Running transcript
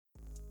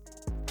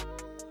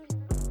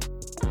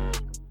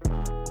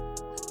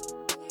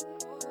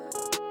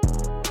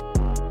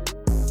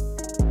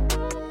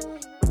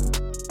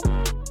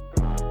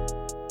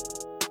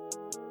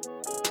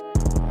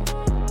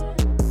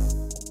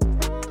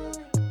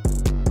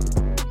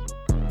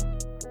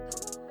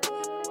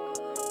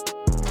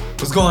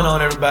What's going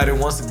on, everybody?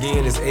 Once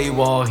again, it's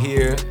AWOL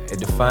here at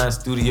Defiant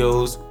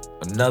Studios.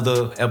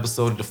 Another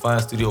episode of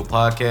Defiant Studio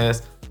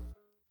Podcast.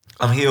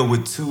 I'm here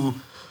with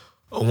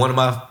one of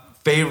my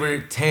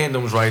favorite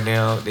tandems right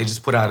now. They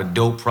just put out a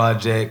dope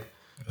project.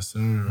 Yes, sir.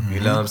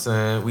 You know what I'm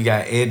saying? We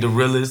got Ed the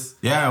Realist.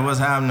 Yeah, what's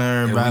happening,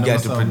 everybody? And we got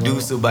what's the up,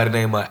 producer by the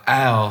name of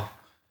Al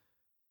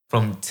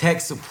from Tech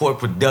Support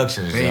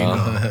Productions, y'all.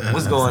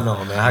 What's going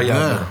on, man? How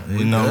y'all doing?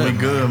 You know, we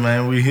good,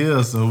 man. We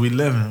here, so we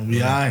living. We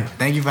all right.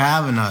 Thank you for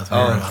having us,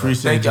 man.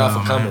 Appreciate Thank y'all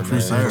for coming, man.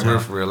 Appreciate y'all.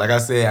 For real. Like I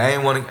said,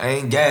 I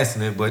ain't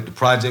gassing it, but the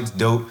project's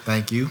dope.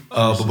 Thank you.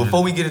 But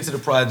before we get into the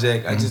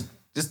project, I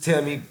just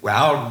tell me,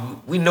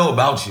 we know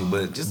about you,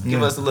 but just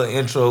give us a little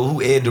intro.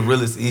 Who Ed the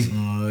Realist is?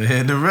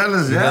 Ed the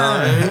Realist,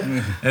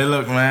 yeah. Hey,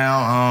 look,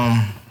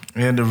 man.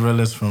 Ed the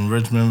Realist from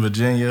Richmond,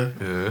 Virginia.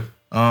 Yeah.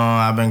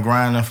 I've been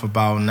grinding for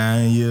about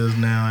 9 years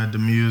now at the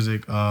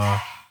music.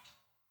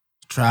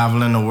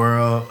 Traveling the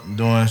world,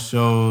 doing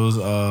shows,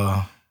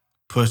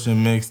 pushing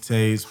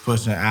mixtapes,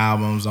 pushing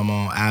albums. I'm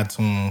on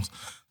iTunes,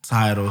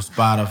 Tidal,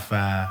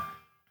 Spotify,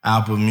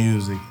 Apple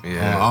Music,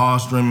 on all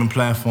streaming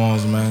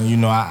platforms, man. You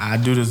know, I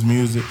do this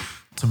music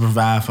to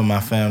provide for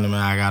my family,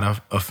 man. I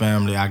got a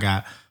family. I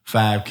got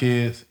 5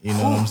 kids, you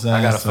know what I'm saying?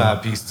 I got a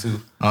 5-piece too.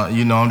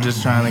 You know, I'm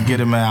just trying to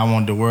get it, man. I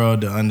want the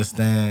world to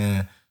understand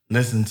and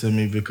listen to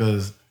me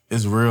because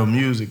it's real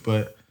music,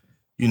 but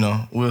you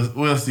know,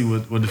 we'll see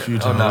what the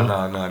future holds.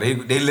 No.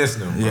 They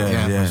listening, bro.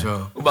 Yeah, for sure.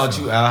 What about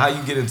you, Al? How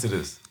you get into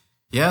this?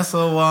 Yeah,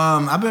 so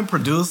I've been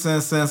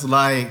producing since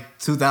like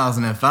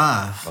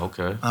 2005.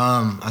 Okay.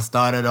 I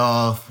started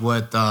off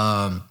with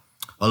a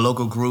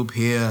local group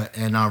here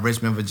in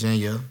Richmond,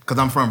 Virginia, because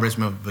I'm from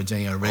Richmond,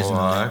 Virginia originally.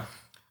 All right.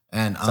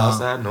 And South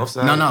side, north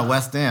side? No,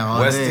 West End.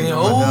 West End.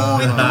 Oh,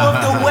 we threw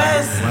up the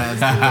West.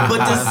 But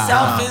the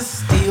South is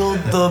still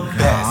the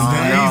best.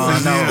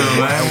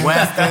 The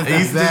West End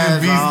is the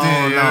best.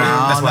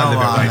 That's why I live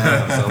right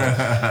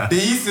now. So.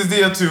 The East is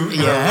there too.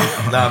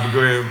 Yeah. But go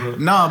ahead, bro.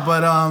 No,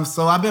 but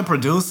so I've been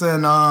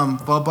producing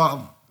for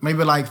about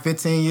maybe like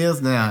 15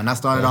 years now. And I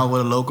started off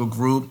with a local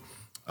group,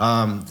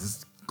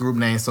 this group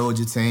named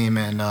Soldier Team,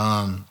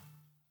 and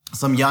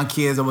some young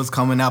kids that was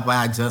coming up.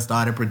 I had just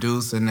started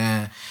producing,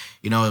 and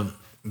you know,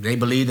 they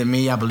believed in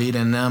me, I believed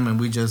in them, and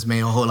we just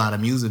made a whole lot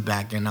of music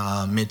back in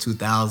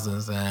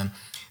mid-2000s. And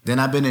then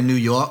I've been in New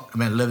York. I've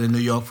been living in New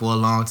York for a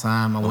long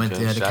time. I went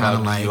there to kind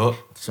of like,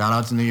 shout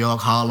out to New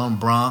York, Harlem,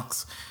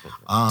 Bronx.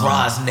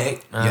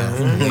 Neck. Yeah,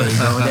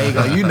 there you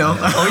go, you know.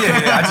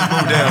 I just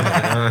moved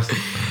down.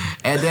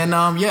 And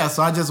then,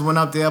 so I just went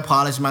up there,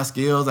 polished my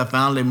skills. I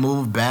finally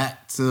moved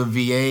back to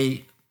VA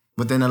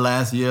within the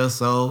last year or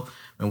so.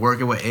 Been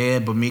working with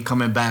Ed, but me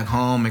coming back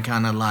home, it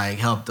kind of like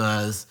helped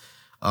us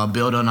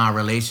build on our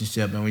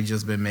relationship, and we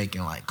just been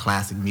making like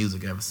classic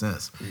music ever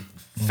since.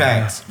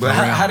 Facts. But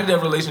how did that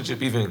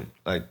relationship even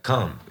like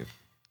come?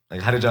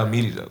 Like, how did y'all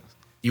meet each other?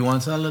 You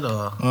want to tell it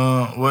or?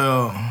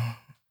 Well,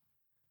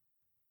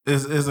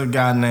 it's a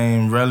guy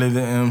named Relly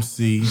the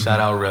MC.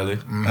 Shout out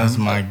Relly. That's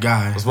my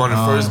guy. Was one of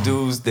the first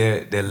dudes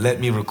that let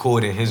me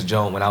record in his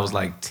joint when I was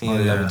like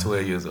 10, 11,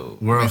 12 years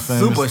old. World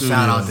famous Super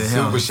shout out to him.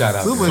 Super shout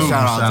out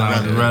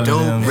to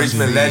Relly.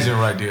 Richmond legend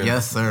right there.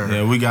 Yes, sir.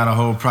 Yeah, we got a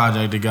whole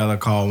project together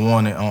called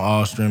Wanted on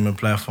all streaming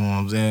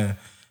platforms. And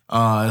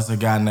it's a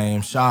guy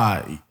named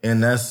Shad.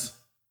 And that's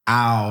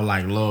our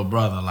like little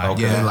brother. Like,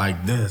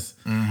 like this.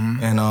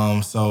 Mm-hmm.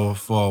 And so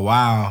for a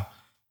while,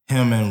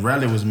 him and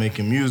Relly was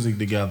making music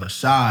together,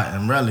 Shad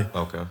and Relly.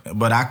 Okay.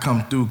 But I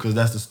come through because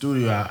that's the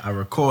studio I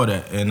record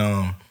at.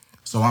 And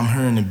so I'm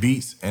hearing the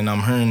beats and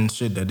I'm hearing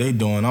shit that they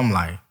doing. I'm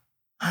like,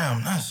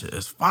 damn, that shit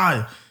is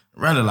fire.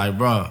 Relly like,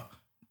 bro,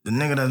 the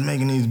nigga that's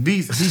making these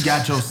beats, he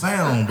got your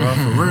sound, bro,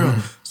 for real.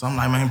 So I'm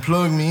like, man,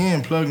 plug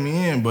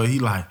me in. But he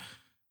like,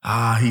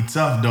 he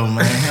tough though,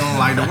 man. He don't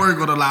like to work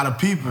with a lot of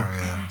people.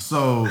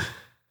 So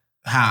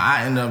how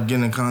I ended up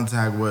getting in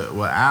contact with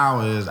Al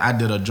is I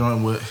did a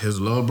joint with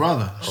his little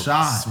brother,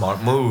 Shad.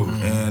 Smart move.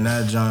 And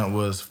that joint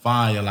was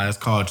fire. Like, it's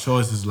called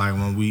Choices, like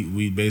when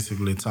we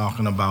basically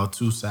talking about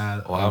two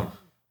sides.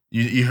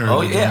 You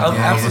heard it.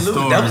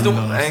 Absolutely. That was the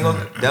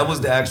that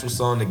was the actual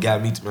song that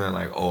got me to man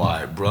like, all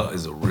right, bruh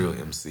is a real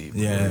MC.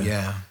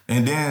 Yeah.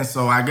 And then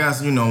so I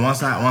guess, you know,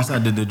 once I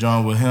did the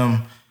joint with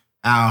him,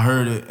 Al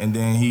heard it, and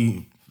then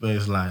he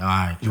was like, all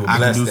right, I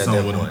can do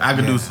something with him. I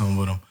can do something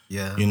with him.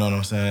 Yeah. You know what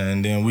I'm saying?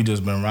 And then we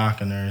just been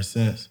rocking ever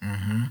since.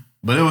 Mm-hmm.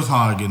 But it was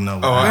hard getting up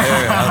with him.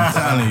 I'm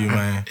telling you,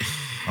 man.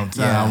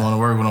 I want to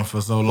work with him for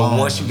so long. But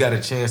once you got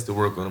a chance to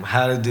work with him,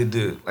 how did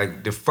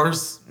the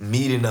first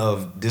meeting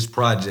of this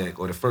project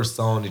or the first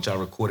song that y'all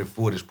recorded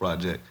for this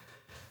project,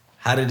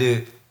 how did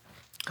it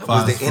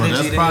Was the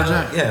energy this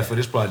project? Yeah, for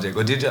this project.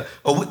 Or did y'all?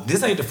 Oh,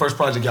 this ain't the first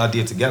project y'all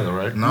did together,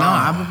 right? No,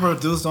 I've been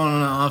produced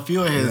on a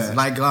few of his. Yeah.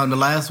 Like the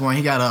last one,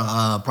 he got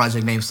a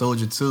project named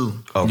Soldier 2.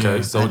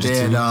 Okay, Soldier 2.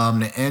 I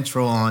did the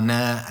intro on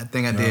that. I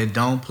think I did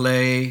Don't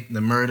Play,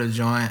 the Murder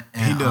Joint.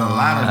 And, he did a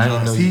lot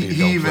of joints.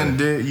 He even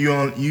did.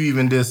 You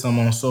even did some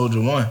on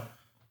Soldier 1.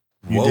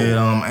 You did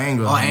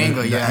Anger. Oh,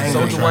 Anger, yeah.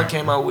 Soldier 1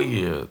 came out what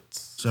year?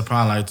 So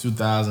probably like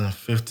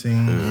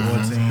 2015,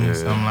 14,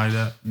 something like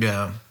that.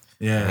 Yeah.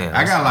 Yeah, Man,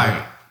 I got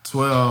like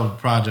 12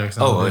 projects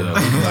out Oh, there.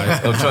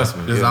 yeah. Like, Trust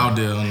me. just Yeah. out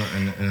there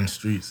in the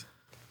streets.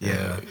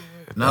 Yeah.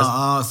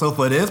 No, so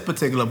for this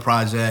particular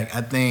project,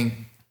 I think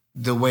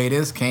the way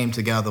this came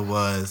together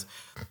was,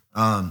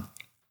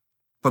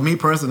 for me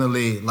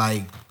personally,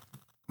 like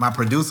my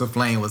producer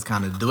flame was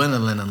kind of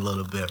dwindling a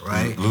little bit,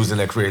 right? Losing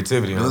that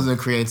creativity. Huh? Losing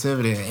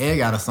creativity. And Ed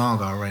got a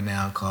song out right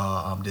now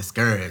called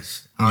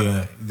Discouraged.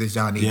 Yeah. This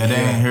y'all need Yeah, to they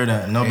hear. ain't heard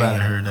that. Nobody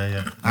heard that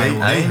yet. They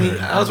heard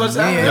it. I was about to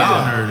say,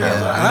 Y'all heard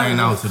that. It ain't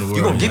out to the world.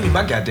 You gonna give me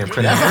my goddamn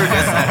credit? I heard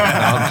that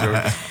song. No,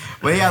 I'm joking.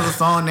 But he has a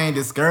song named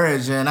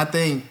Discouraged, and I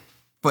think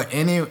for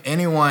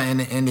anyone in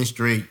the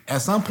industry,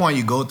 at some point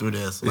you go through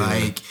this. Yeah.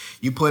 Like,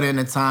 you put in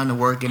the time, the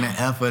work, and the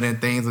effort, and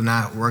things are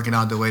not working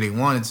out the way they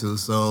wanted to.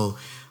 So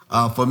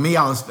for me,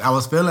 I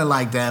was feeling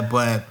like that,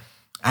 but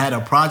I had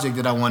a project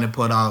that I wanted to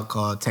put out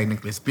called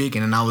Technically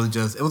Speaking, and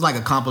it was like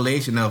a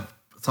compilation of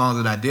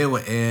songs that I did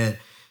with Ed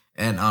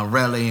and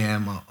Relly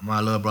and my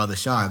little brother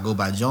Shaw. I go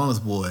by Jones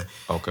Boy.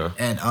 Okay.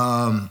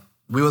 And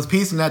we was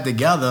piecing that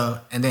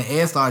together, and then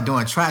Ed started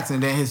doing tracks,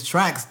 and then his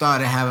tracks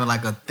started having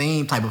like a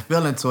theme type of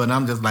feeling to it. And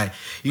I'm just like,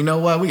 you know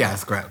what? We got to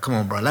scrap. Come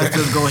on, bro. Let's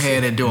just go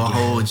ahead and do a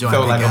whole joint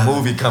Felt like a together.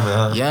 movie coming,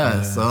 huh?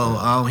 Yeah.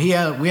 So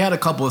we had a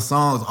couple of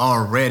songs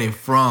already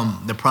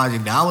from the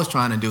project that I was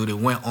trying to do that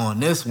went on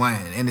this one,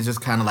 and it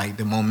just kind of like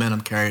the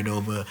momentum carried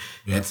over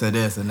into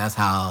this, and that's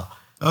how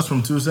That's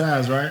from Two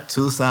Sides, right?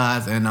 Two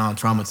Sides and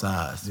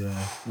Traumatized.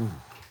 Yeah.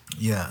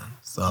 Yeah.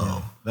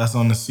 So That's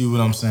on the See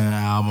What I'm Saying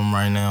album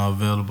right now,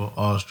 available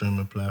all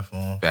streaming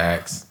platforms.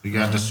 Facts. We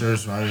got the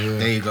shirts right here.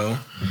 there you go.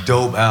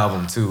 Dope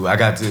album too. I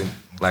got to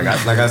like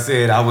I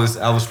said, I was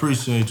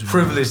Appreciate you.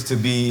 privileged to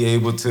be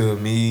able to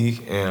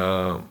me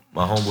and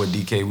my homeboy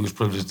DK. We was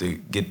privileged to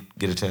get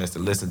a chance to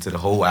listen to the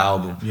whole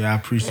album. Yeah, I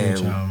appreciate And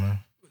y'all, man.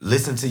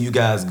 listen to you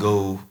guys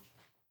go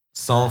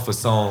song for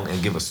song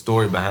and give a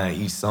story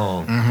behind each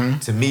song.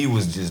 To me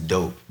was just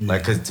dope.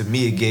 Like, cause to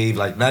me it gave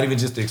like not even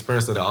just the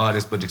experience of the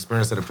artist, but the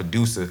experience of the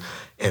producer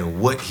and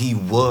what he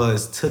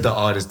was to the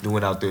artist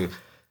doing out there.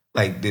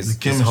 Like this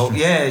whole,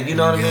 chemistry. yeah, you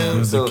know what I mean? it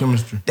was the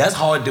chemistry. That's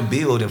hard to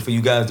build, and for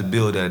you guys to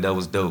build that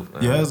was dope.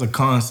 Yeah, it's a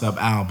concept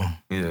album.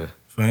 Yeah.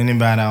 For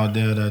anybody out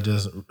there that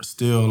just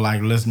still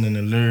like listening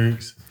to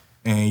lyrics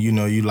and you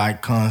know you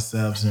like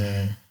concepts,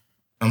 and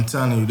I'm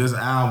telling you, this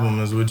album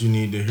is what you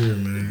need to hear,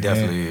 man.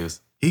 Definitely And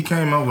is. he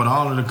came up with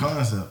all of the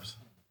concepts.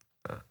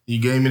 He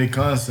gave me the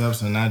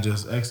concepts and I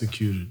just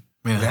executed.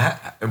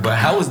 But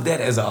how was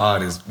that as an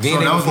artist? Being So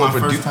that able was to my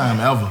produ- first time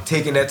ever.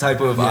 taking that type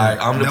of, all right,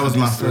 I'm the that was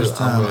my producer, first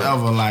time I'm a-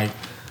 ever, like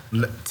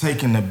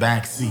taking the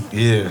back seat.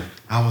 Yeah.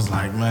 I was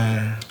like,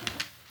 man,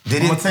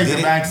 Did I'ma it, take did, the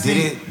it, back did, seat.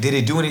 it, did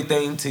it do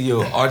anything to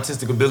your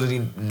artistic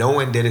ability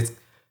knowing that it's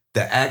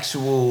the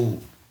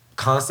actual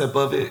concept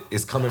of it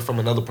is coming from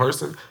another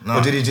person? No.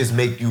 Or did it just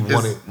make you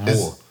want it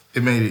more?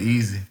 It made it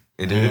easy.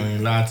 It I ain't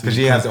did? lie to Because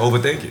you have to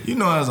overthink it. You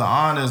know, as an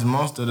artist,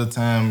 most of the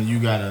time you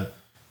gotta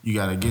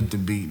get the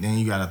beat, then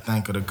you gotta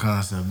think of the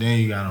concept, then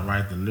you gotta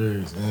write the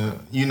lyrics. And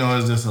you know,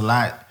 it's just a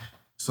lot.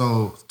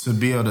 So to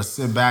be able to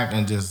sit back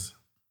and just,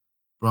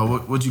 bro,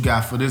 what you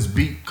got for this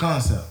beat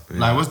concept?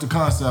 Like, what's the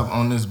concept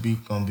on this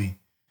beat gonna be?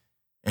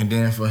 And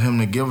then for him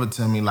to give it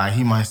to me, like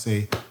he might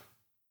say,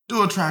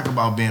 do a track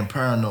about being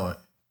paranoid.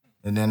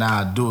 And then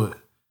I'll do it.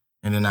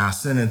 And then I'll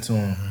send it to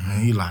him.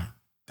 And he like,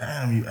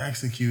 damn, you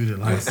executed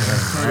like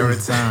that. Every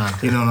time.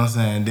 You know what I'm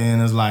saying?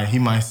 Then it's like he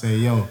might say,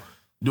 yo,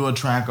 do a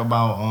track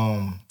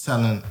about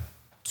telling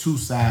two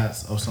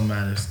sides of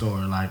somebody's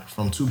story, like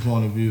from two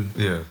point of view.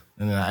 Yeah.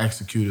 And then I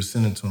executed,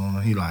 send it to him,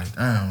 and he like,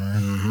 damn,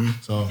 man.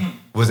 So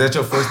Was that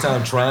your first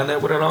time trying that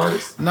with an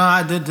artist? No,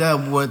 I did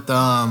that with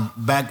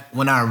back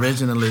when I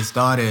originally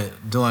started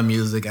doing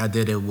music. I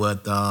did it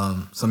with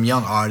some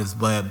young artists,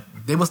 but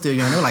they were still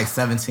young. They were like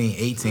 17,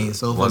 18.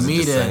 So for Wasn't me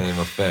the same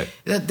effect.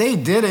 they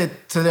did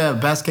it to their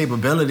best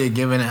capability,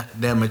 given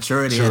their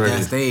maturity at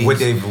that stage. What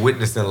they've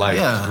witnessed in life.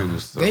 Yeah, too,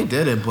 so. they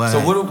did it. But So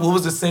what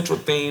was the central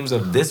themes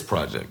of this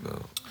project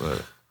though?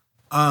 But,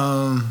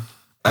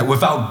 like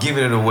without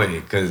giving it away,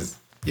 because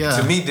Yeah.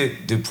 to me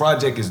the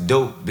project is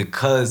dope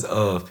because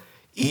of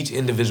each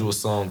individual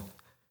song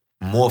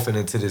morphing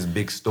into this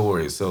big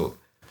story. So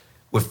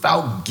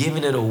without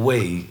giving it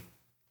away,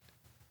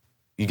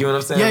 you get what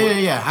I'm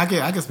saying? Yeah. I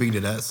can speak to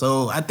that.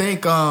 So I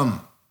think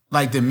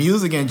like the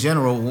music in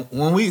general,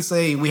 when we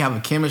say we have a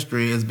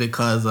chemistry, it's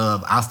because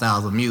of our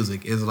styles of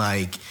music. It's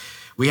like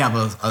we have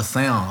a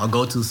sound, a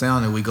go-to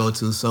sound that we go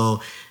to.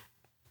 So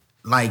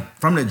like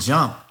from the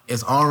jump,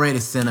 it's already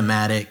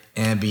cinematic,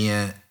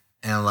 ambient,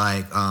 and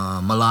like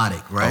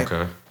melodic, right?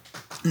 Okay.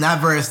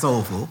 Not very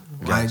soulful,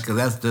 right? Gotcha. Because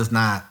that's just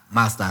not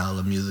my style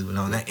of music. You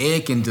know, that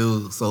Ed can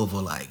do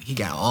soulful, like he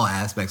got all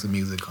aspects of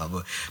music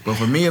covered. But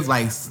for me, it's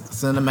like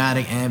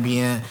cinematic,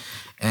 ambient,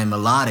 and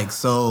melodic.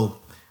 So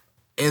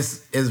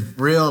it's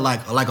real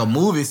like a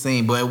movie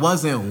scene, but it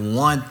wasn't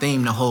one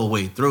theme the whole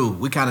way through.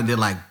 We kind of did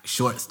like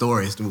short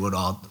stories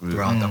throughout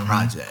the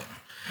project.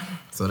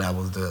 So that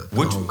was the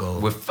whole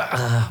goal.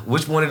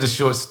 Which one of the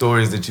short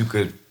stories that you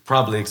could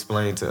probably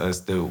explain to us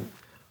that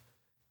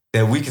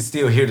that we can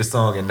still hear the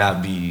song and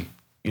not be,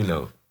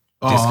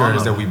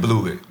 discouraged that we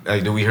blew it,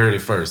 like that we heard it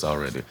first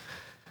already.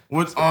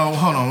 What?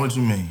 Hold on. What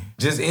you mean?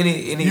 Just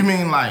any. You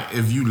mean like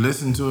if you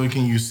listen to it,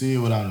 can you see it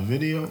without a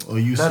video, or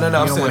you? No. You I'm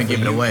don't saying want to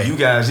give it away. You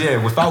guys,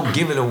 without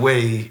giving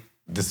away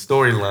the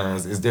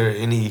storylines, is there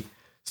any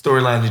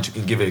storyline that you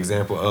can give an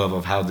example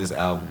of how this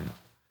album,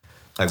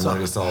 like one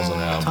of the songs on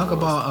the album? Talk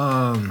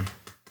about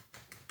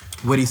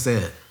what he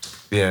said.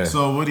 Yeah.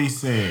 So what he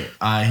said,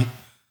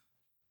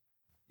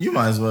 you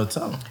might as well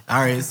tell him.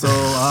 All right, so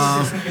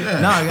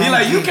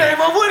you came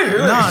up with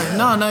it.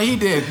 No, he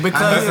did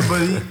because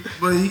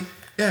but he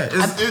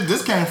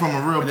this came from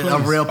a real place. a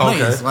real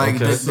place. Okay, Like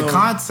okay. the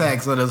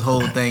context of this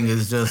whole thing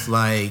is just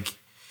like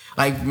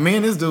me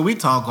and this dude, we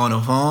talk on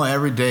the phone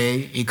every day.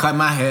 He cut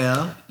my hair.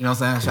 You know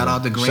what I'm saying? Shout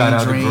out to Green Shout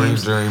out Dreams.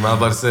 to Green Dream. I was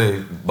about to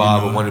say,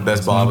 Bob, one of the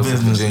best barbers in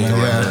business, Virginia. man.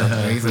 Right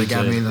now. Yeah, he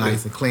got me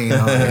nice and clean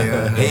over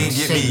here. He ain't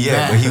get me Shake yet,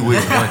 back. but he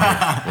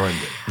will one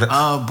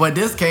day. But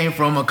this came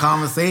from a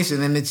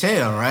conversation in the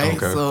chair, right?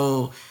 Okay.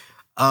 So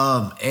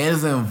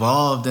Ed's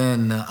involved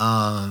in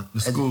The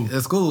school.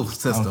 the school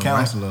system, right?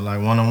 Counselor,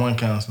 like one-on-one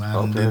counselor. I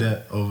done Okay. did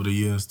that over the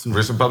years too.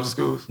 Richmond Public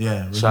Schools?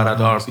 Yeah, Shout out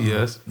to Richmond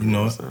RPS. You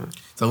know it.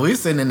 So we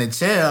sitting in the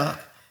chair,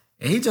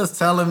 and he just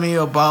telling me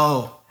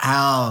about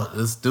how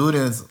the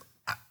students,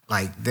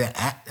 like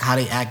how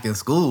they act in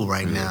school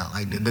right now,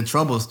 like the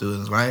trouble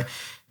students, right?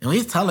 And when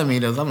he's telling me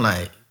this, I'm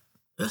like,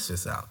 this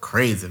just sounds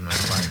crazy, man.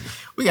 Like,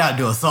 we gotta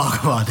do a song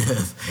about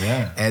this.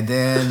 Yeah. And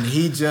then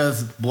he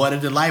just brought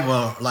it to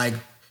life, like,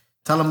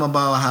 tell him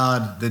about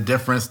how the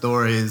different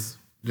stories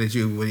that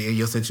you in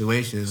your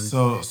situations.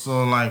 So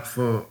like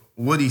for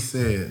what he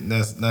said,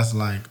 that's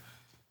like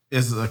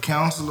it's a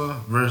counselor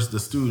versus the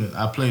student.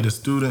 I play the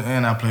student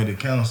and I play the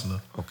counselor.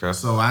 Okay.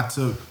 So I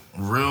took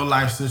real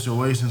life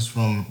situations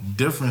from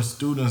different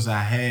students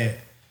I had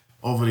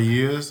over the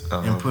years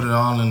and put it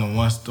all into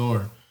one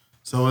story.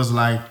 So it's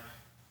like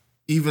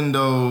even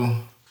though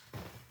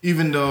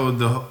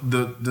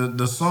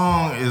the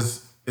song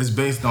is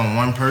based on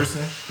one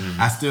person,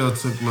 I still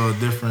took little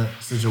different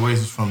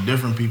situations from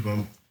different people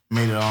and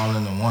made it all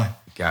into one.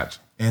 Gotcha.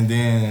 And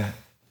then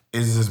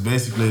it's just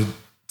basically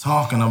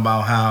talking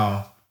about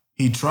how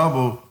he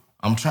troubled.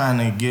 I'm trying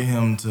to get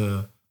him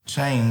to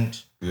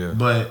change,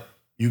 but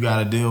you got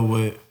to deal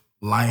with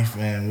life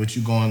and what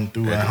you going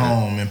through at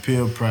home and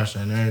peer pressure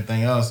and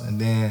everything else. And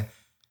then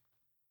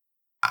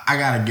I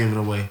got to give it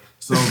away.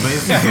 So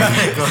basically,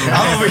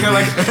 I'm over here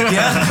like,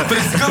 but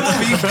it's a good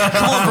movie.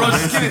 Come on, bro,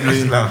 just get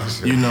it. No,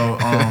 you know,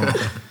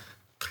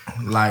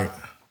 like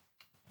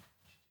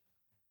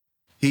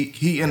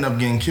he ended up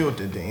getting killed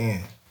at the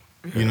end.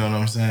 You know what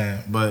I'm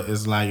saying? But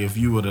it's like if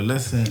you would have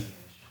listened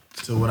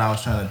to what I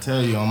was trying to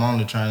tell you, I'm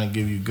only trying to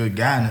give you good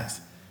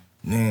guidance,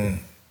 then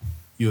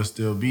you'll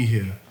still be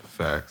here.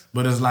 Facts.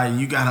 But it's like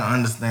you gotta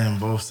understand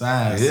both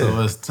sides. Yeah.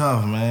 So it's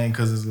tough, man,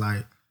 because it's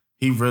like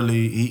he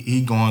really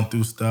he going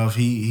through stuff.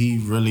 He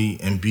really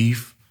in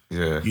beef.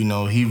 Yeah. You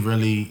know, he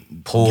really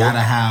Poor. gotta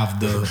have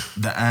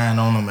the iron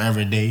on him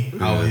every day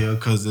out here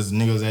because there's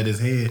niggas at his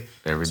head.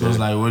 Every so day. it's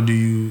like, what do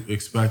you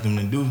expect him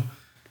to do?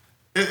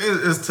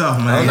 It's tough,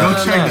 man. No, Go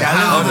no, check no. it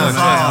out. No, no,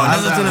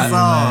 no. Listen to the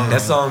song.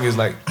 That song is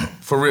like,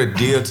 for real,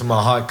 dear to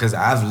my heart because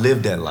I've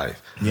lived that life.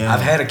 Yeah.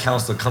 I've had a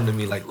counselor come to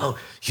me like, "Look,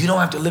 you don't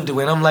have to live the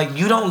way." And I'm like,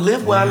 "You don't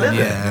live where I live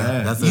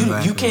at. That's You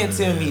exactly can't what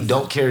tell it me is.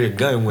 don't carry a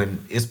gun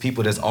when it's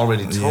people that's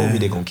already told me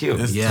they're gonna kill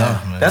me." It's Yeah.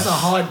 tough, man. That's a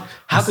hard.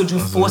 How could you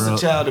That's a force a real-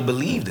 child to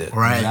believe that?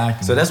 Right.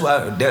 Exactly. So that's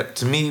why that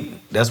to me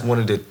that's one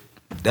of the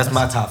that's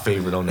my top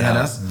favorite on the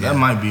Yeah, album. that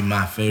might be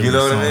my favorite. You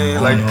know what I song mean?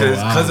 on Like the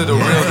whole because of the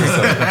album. realness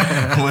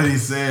of it. What he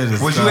said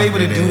is Was you tough, able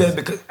to it do is. that?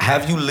 Because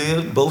have you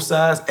lived both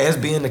sides as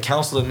being the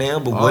counselor now?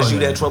 But was you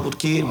yeah. that troubled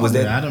kid? Was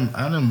Yeah, that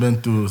I done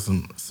been through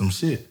some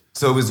shit.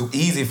 so? It was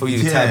easy for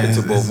you to tap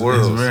into both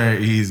worlds. It's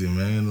very easy,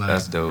 man. Like,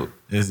 That's dope.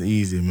 It's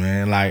easy,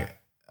 man. Like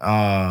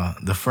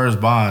the first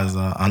bar is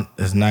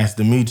it's nice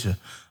to meet you.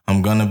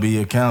 I'm gonna be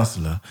your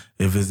counselor.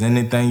 If it's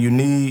anything you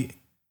need,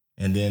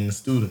 and then the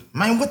student,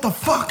 man, what the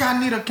fuck I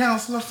need a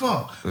counselor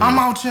for? I'm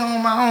out here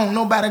on my own.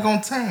 Nobody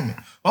gonna tame me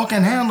or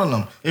can handle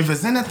them. If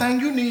it's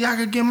anything you need, I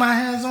could get my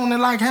hands on it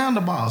like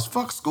handlebars.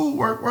 Fuck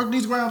schoolwork. Work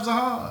these grams are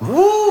hard.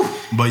 Woo!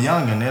 But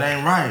youngin', it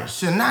ain't right.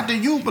 Shit, not to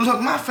you, but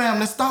look, my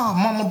family starved.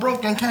 Mama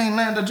broke and can't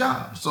land a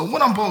job. So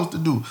what I'm supposed to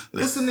do?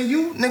 Listen to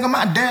you? Nigga,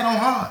 my dad on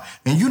hard.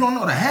 And you don't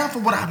know the half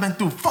of what I've been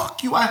through.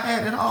 Fuck you, I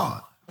had it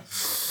hard.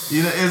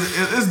 You know,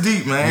 it's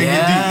deep, man. It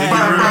get deep. It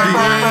get real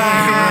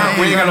deep.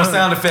 We ain't got no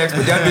sound effects,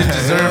 but that bitch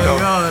deserved though.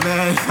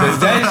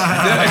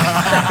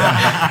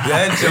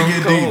 That It joke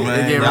get cold. deep, man.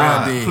 It get real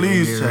Nah, deep.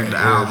 Please It get check real the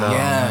deep. album.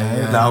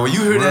 Yeah. Now, when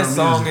you hear that Real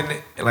song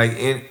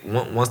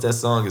music. once that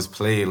song is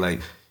played,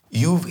 like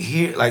you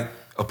hear like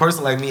a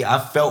person like me, I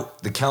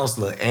felt the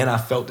counselor and I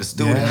felt the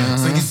student. Yeah.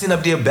 So you sit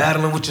up there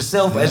battling with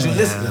yourself as you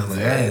listen. Like,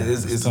 yeah.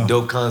 It's a tough.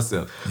 dope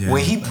concept. Yeah.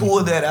 When he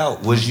pulled that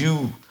out, was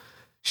you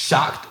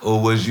shocked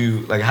or was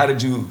you like? How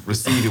did you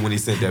receive it when he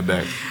sent that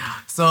back?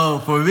 So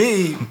for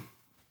me,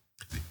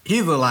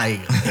 he's a like,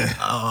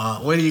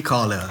 what do you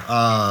call it?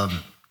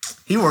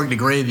 he worked the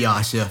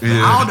graveyard shift.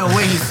 Yeah. I don't know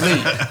where he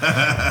sleeps.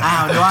 I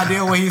have no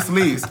idea where he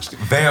sleeps.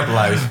 Vamp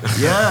life.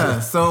 Yeah.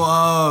 So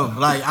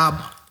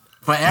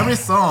for every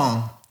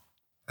song,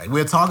 like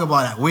we'll talk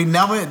about it. We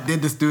never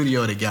did the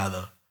studio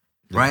together,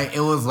 right?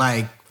 It was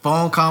like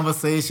phone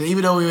conversation.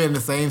 Even though we were in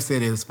the same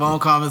city, it was phone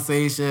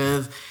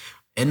conversations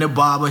in the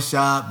barber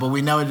shop, but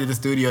we never did the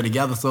studio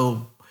together.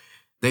 So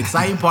the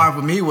exciting part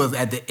for me was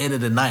at the end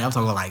of the night. I'm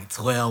talking like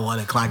 12, 1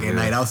 o'clock at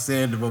night. I was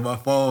sitting with my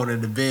phone in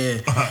the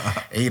bed.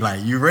 And he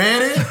like, you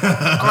ready?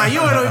 I'm like,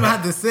 you don't even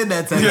have to send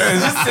that text. Yeah,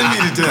 just send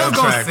me the damn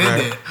track, send man.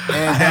 it.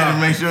 And, I had to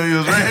make sure you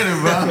was ready,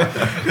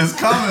 bro. It's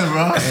coming,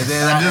 bro. And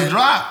then I just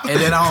dropped.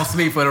 And then I don't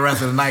sleep for the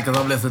rest of the night because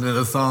I'm listening to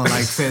the song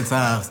like 10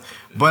 times.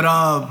 But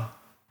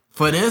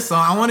for this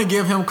song, I want to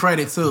give him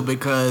credit too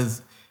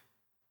because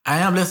I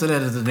am listed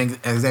as an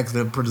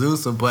executive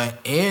producer, but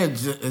Ed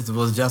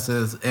was just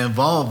as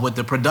involved with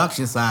the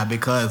production side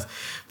because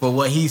for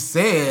what he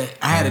said,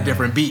 I had a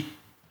different beat.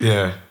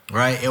 Yeah.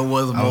 Right? It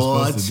was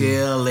more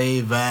chill,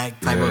 laid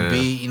back type of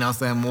beat, you know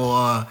what I'm saying?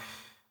 More.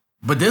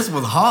 But this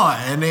was hard.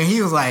 And then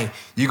he was like,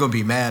 you're going to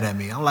be mad at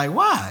me. I'm like,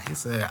 why? He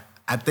said,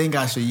 I think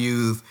I should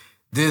use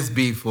this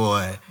beat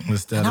for it.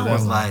 Instead and I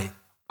was like,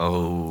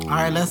 oh. All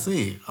right, let's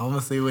see. I want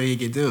to see what he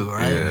can do,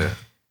 right? Yeah.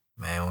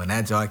 Man, when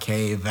that joint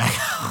came back,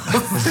 I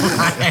was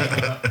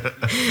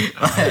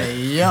like,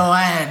 yo,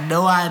 I had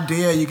no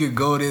idea you could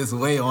go this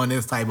way on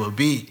this type of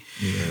beat.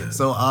 Yeah.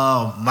 So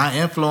my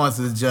influence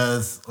is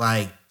just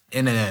like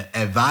in an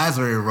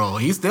advisory role.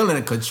 He's still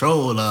in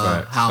control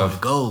of how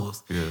it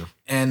goes. Yeah.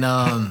 And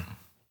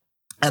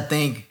I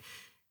think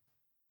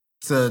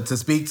to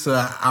speak to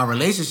our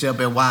relationship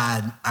and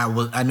why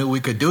I knew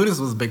we could do this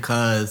was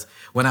because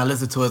when I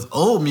listened to his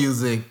old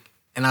music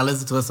and I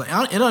listened to his, it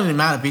don't even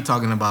matter if he's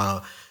talking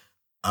about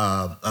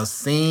a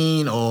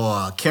scene or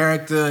a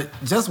character,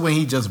 just when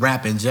he just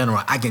rap in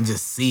general, I can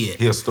just see it.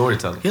 He's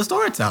a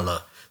storyteller.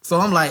 So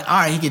I'm like,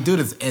 all right, he can do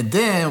this. And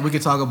then we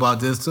could talk about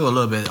this too a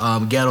little bit.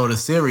 Ghetto, the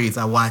series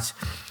I watched.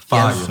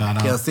 Fire.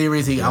 Yeah,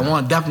 series. I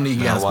want definitely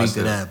you gotta speak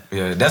to that.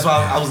 Yeah, that's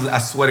why I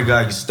swear to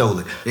God you stole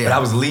it. Yeah. But I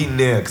was leading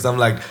there because I'm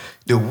like,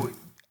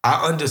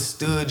 I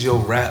understood your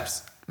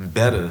raps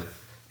better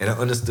and I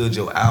understood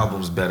your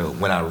albums better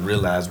when I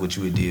realized what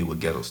you did with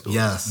Ghetto Stories.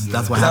 Yes,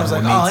 that's what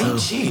happened. I was like, he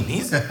cheating.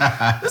 He's an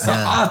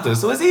author,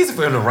 so it's easy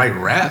for him to write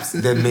raps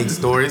that make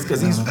stories because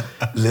he's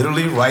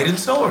literally writing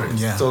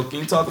stories. Yeah. So can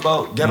you talk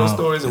about Ghetto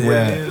Stories and what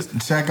it is?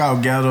 Check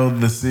out Ghetto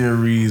the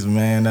Series,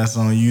 man. That's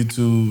on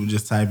YouTube.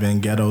 Just type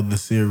in Ghetto the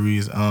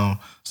Series. So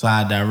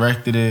I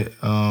directed it.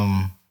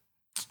 I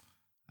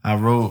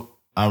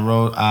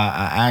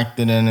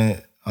acted in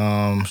it.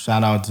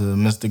 Shout out to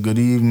Mr. Good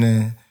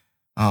Evening.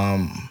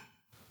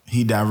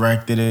 He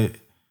directed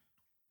it,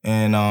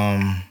 and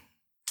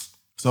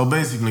so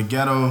basically,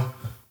 Ghetto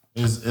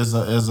is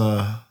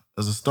a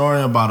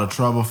story about a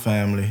troubled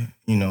family,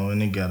 you know, in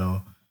the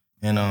ghetto,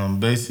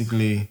 and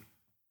basically,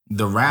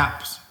 the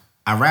raps.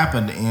 I rap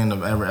at the end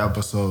of every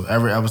episode.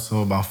 Every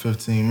episode about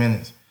 15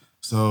 minutes.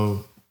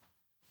 So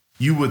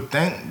you would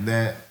think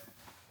that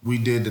we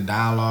did the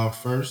dialogue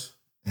first,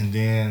 and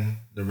then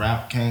the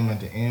rap came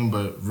at the end,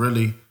 but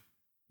really,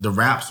 the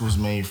raps was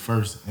made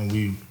first, and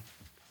we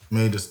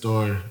made the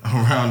story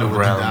around it with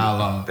the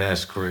dialogue.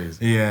 That's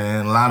crazy. Yeah,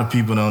 and a lot of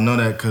people don't know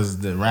that because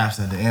the rap's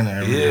at the end of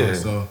every day.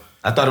 So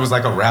I thought it was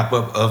like a wrap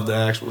up of the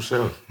actual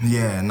show.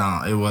 Yeah,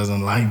 no, it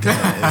wasn't like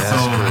that.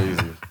 That's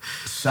crazy.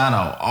 Shout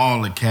out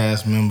all the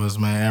cast members,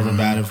 man.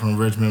 Everybody from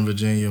Richmond,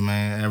 Virginia,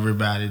 man.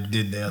 Everybody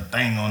did their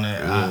thing on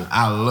that. Yeah.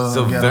 I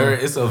love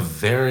it. It's a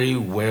very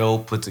well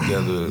put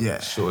together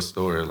short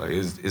story. Like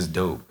it's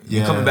dope.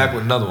 You're coming back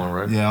with another one,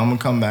 right? Yeah, I'm gonna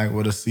come back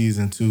with a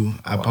season 2.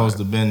 I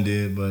posted Ben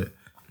did, but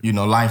you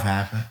know, life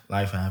happened.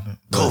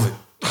 COVID.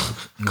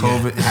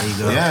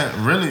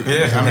 Yeah, really.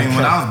 Yeah. I mean,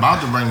 when I was about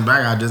to bring it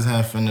back, I just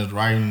had finished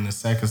writing the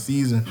second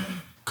season.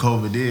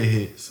 COVID did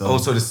hit. So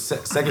so the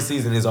second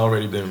season has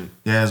already been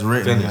it's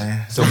written, finished.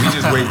 Man. So we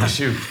just waiting to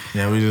shoot.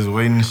 Yeah, we just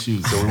waiting to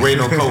shoot. So we're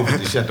waiting on COVID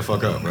to shut the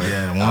fuck up, right?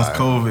 Yeah, once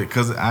COVID,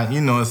 because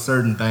it's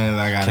certain things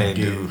I gotta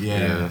get.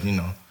 Yeah, you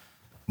know.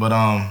 But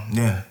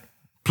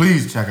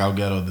please check out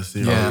Ghetto the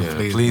Series. Yeah,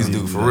 please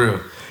do for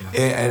real.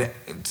 And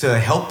to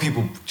help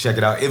people check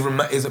it out, it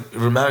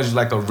reminds you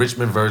like a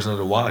Richmond version of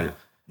The Wire.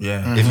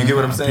 Yeah. If you get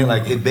what I'm saying,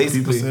 like it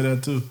basically. People say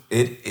that too.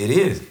 It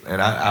is,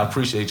 and I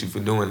appreciate you for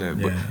doing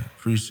that. But,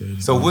 appreciate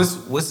it. So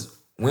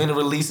when the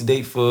release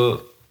date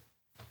for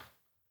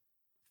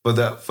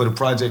the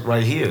project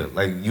right here?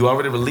 Like you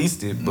already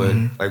released it, but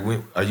like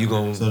when are you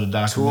going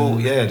to tour?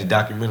 Yeah, the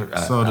documentary.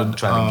 I'm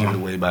trying to give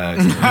it away by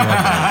accident.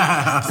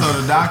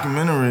 So the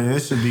documentary,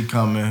 it should be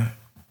coming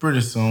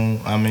pretty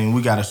soon. I mean,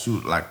 we got to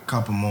shoot like a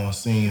couple more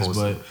scenes,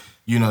 but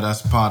you know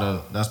that's part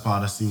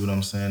of see what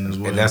I'm saying as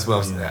well. And that's what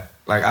I'm saying.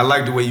 Like I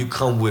like the way you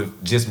come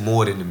with just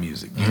more than the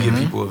music. You give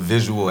people a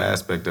visual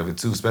aspect of it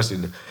too, especially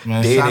in the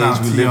day and age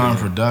we live in. Shout out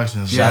to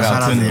Productions. Shout out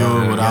to couldn't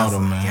do it without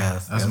him, man.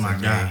 Yes, that's my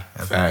guy.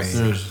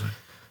 Seriously.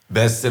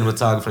 Best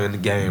cinematographer in the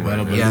game,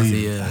 right? Yes,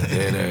 he is. Yeah,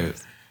 it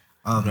is.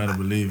 Better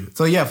believe it.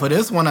 So yeah, for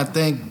this one, I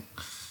think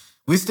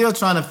we're still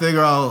trying to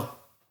figure out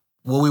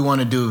what we want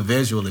to do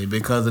visually,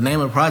 because the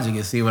name of the project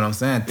is See What I'm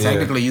Saying.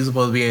 Technically, you're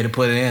supposed to be able to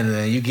put it in and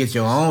then you get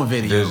your own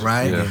video,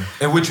 right? Yeah.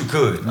 And which you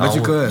could. You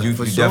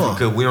sure. definitely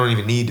could. We don't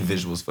even need the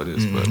visuals for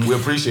this, but we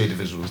appreciate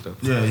the visuals though.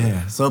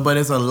 Yeah. So, but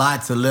it's a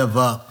lot to live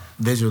up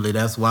visually.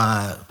 That's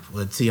why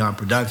with Tion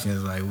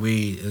Productions, like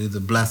it's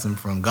a blessing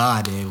from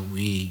God that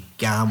we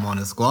got him on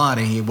the squad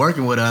and he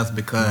working with us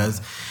because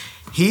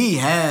he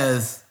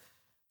has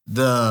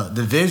the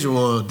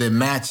visual that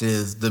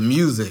matches the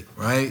music,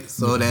 right?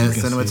 So that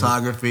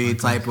cinematography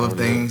type of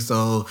thing.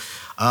 So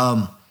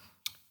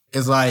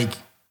it's like,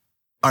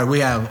 all right, we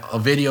have a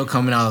video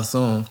coming out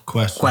soon.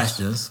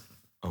 Questions.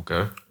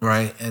 Okay.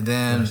 Right? And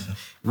then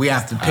we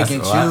have to pick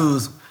and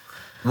choose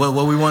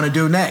what we want to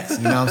do next.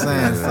 You know what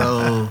I'm saying?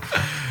 So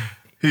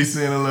he's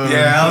seeing a little.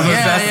 Yeah,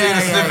 I seen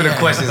a snippet of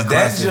questions.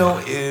 That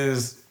joke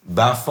is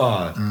by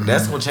far.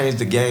 That's gonna change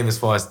the game as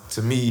far as,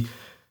 to me,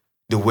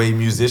 the way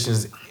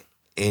musicians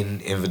in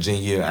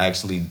Virginia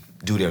actually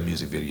do their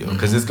music video,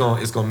 because it's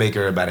gonna make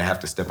everybody have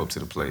to step up to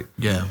the plate.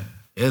 Yeah,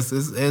 it's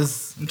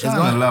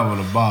trying to level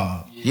the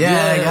bar.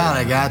 Yeah,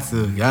 got to.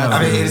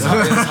 I mean, it's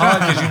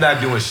hard because you're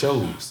not doing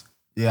shows.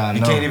 Yeah, I know.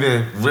 You can't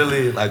even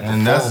really like.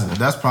 And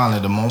that's probably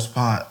the most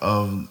part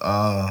of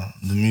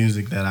the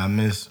music that I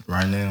miss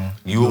right now.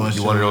 You one of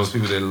those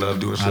people that love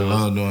doing shows. I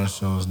love doing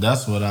shows.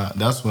 That's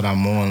what I'm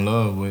more in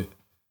love with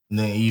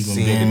than even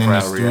Seeing being the in the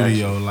crowd studio.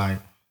 reaction. Like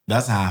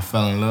that's how I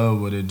fell in love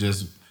with it.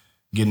 Just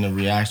getting a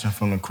reaction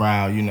from the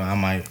crowd. You know, I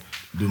might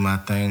do my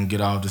thing, get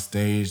off the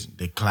stage,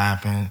 they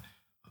clapping.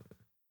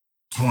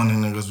 20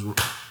 niggas,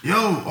 yo,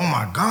 oh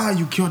my God,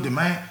 you killed it,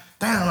 man.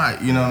 Damn,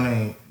 like, you know what I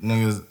mean?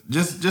 Niggas,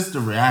 just the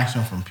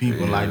reaction from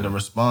people, like the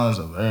response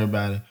of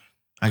everybody.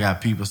 I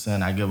got people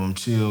saying I give them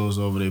chills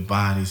over their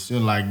bodies,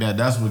 shit like that.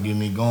 That's what get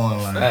me going.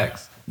 Like,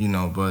 Facts. You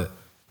know, but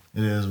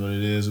it is what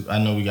it is.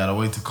 I know we gotta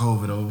wait till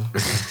COVID over.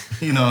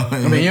 You know what I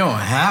mean? I mean, you don't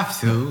have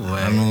to.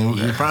 But I mean,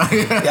 you probably.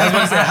 Yeah,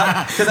 I was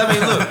about to say, because I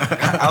mean,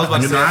 look, I was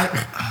about to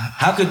say,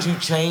 how could you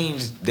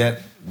change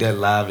that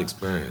live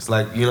experience?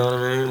 Like, you know what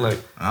I mean? Like,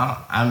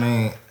 I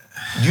mean,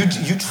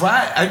 you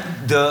tried I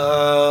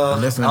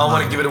don't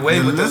want to give it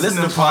away, but the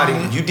listening party,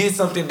 you did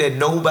something that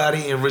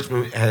nobody in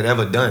Richmond had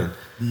ever done.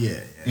 Yeah.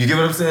 You get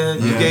what I'm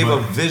saying? You gave a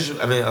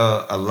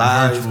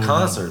live virtual,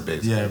 concert,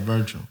 basically. Yeah,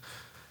 virtual.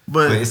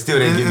 But it still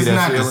didn't give you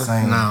that feeling? It's not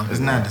the same. No. It's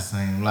not the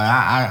same. Like,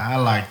 I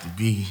like to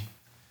be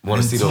Want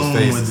to see those tune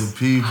faces. with the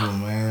people,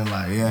 man.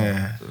 Like,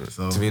 yeah.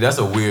 So To me, that's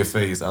a weird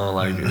face. I don't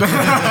like it. You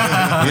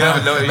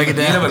never know. You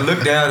never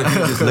look down and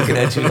people just looking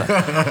at you.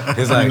 Like,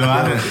 it's like, you know,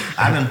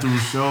 I done threw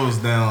shows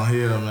down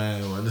here,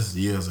 man. Well, this is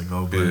years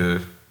ago, but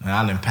man,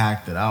 I done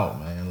packed it out,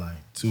 man. Like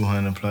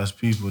 200 plus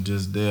people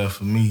just there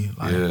for me,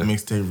 like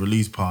mixtape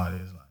release parties.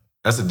 Like,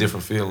 that's a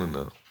different feeling,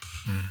 though.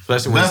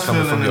 Especially when it's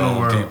coming from your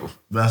own people.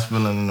 Best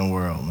feeling in the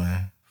world,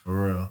 man.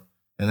 For real.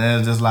 And then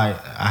it's just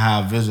like I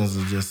have visions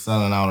of just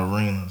selling out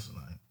arenas.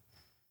 Like,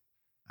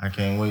 I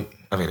can't wait.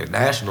 I mean, the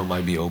National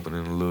might be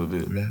opening a little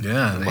bit.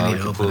 Yeah, they need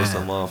to open pull that.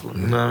 something off. You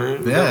know what I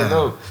mean? Yeah. You never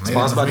know.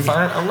 Sponsored by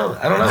Define? I don't know.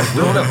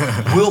 We don't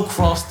know. We'll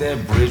cross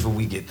that bridge when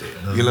we get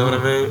there. You know what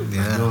I mean?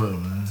 Let's do it,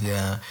 man.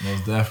 Yeah.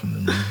 Most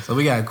definitely, man. So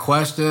we got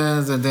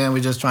questions, and then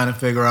we're just trying to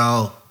figure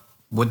out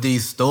what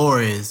these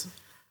stories,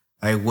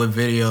 like what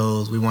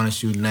videos we want to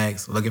shoot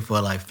next. We're looking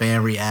for like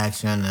fan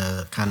reaction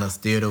to kind of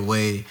steer the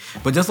way.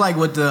 But just like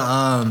with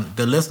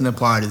the listening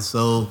parties,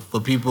 so for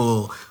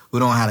people who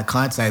don't have to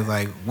contact,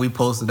 like we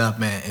posted up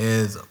at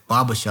his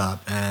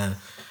barbershop, and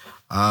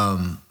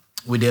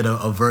we did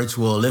a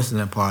virtual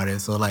listening party.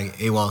 So like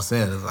AWOL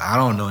says, I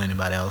don't know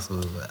anybody else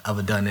who's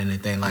ever done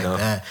anything like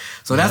that.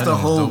 So that's the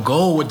whole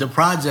goal with the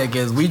project,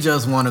 is we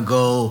just want to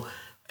go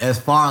as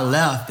far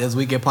left as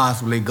we can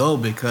possibly go,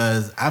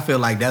 because I feel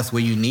like that's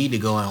where you need to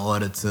go in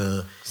order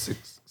to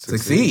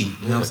succeed.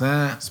 You know what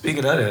I'm saying?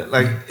 Speaking of that,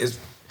 like,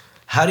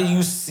 how do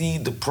you see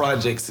the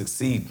project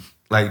succeed?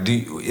 Like,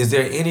 is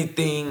there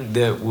anything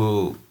that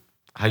will,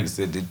 how you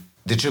said,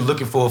 that you're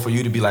looking for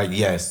you to be like,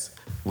 yes,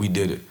 we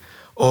did it?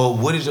 Or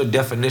what is your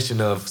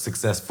definition of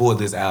success for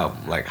this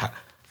album? Like,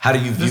 how do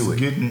you view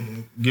just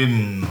it?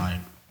 Getting like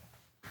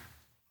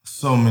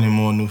so many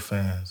more new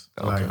fans.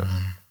 Okay.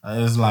 Like,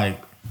 it's like,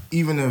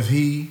 even if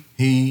he,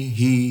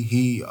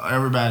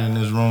 everybody in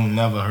this room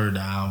never heard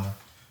the album,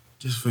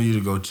 just for you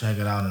to go check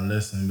it out and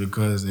listen.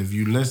 Because if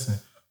you listen,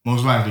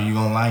 most likely you're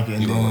gonna like it,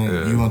 and then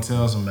you're gonna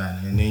tell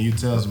somebody, and then you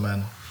tell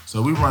somebody.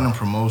 So we running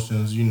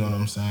promotions, you know what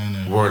I'm saying?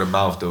 And word of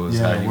mouth, though, is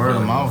how you word of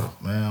run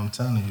mouth, man. I'm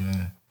telling you,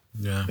 man.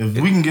 Yeah. If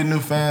we can get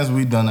new fans,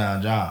 we done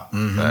our job.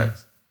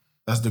 Facts.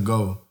 That's the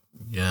goal.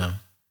 Yeah.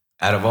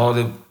 Out of all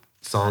the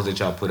songs that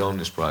y'all put on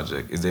this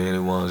project, is there any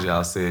ones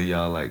y'all say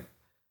y'all like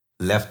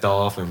left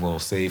off and gonna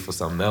save for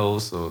something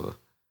else? Or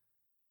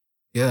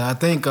Yeah, I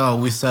think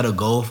we set a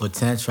goal for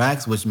 10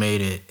 tracks, which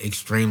made it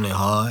extremely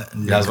hard.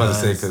 Yeah, I was about to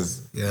say,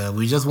 because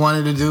we just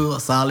wanted to do a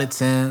solid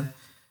 10.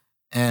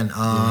 And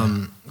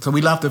so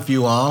we left a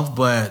few off,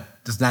 but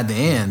it's not the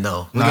end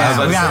though. We Nah, I was got,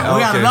 about we to got, say, we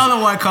got okay.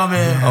 another one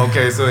coming.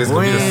 Okay, so it's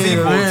gonna be a Wait a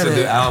sequel to minute.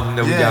 the album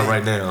that we got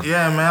right now.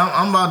 Yeah, man,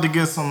 I'm about to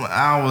get some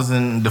hours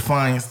in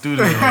Defiant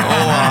Studio. All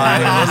right,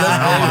 well, let's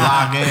I'm gonna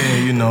lock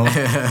in, you know,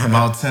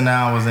 about 10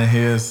 hours in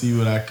here, see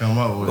what I come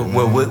up with.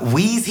 Well,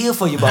 we's here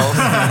for you, boss. You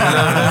know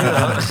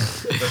what I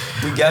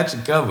mean? We got you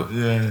covered.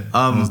 Yeah,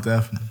 most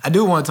definitely. I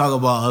do want to talk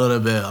about a little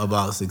bit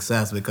about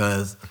success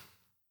because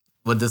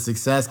with the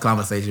success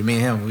conversation, me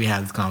and him, we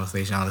have this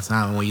conversation all the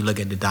time. And when you look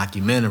at the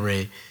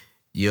documentary,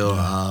 you'll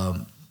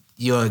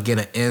get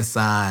an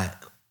inside,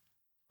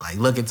 like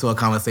look into a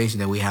conversation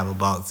that we have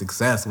about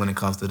success when it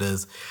comes to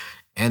this.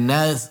 And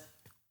that's,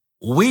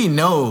 we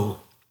know,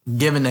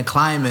 given the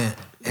climate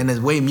and the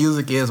way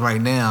music is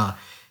right now,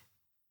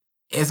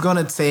 it's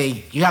gonna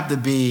take, you have to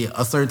be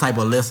a certain type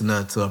of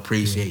listener to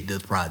appreciate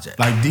this project.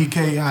 Like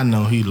DK, I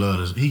know he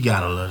loves this. He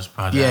gotta love this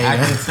project. Yeah, I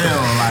yeah. can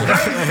tell, like,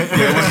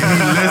 when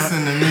he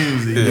listen to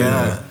music.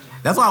 Yeah.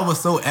 That's why it was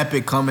so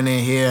epic coming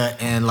in here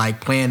and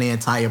like playing the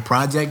entire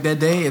project that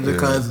day, is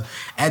because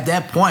at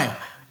that point,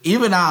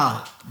 even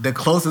the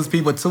closest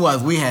people to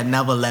us, we had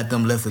never let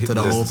them listen to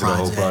the whole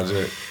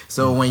project.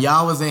 So when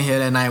y'all was in here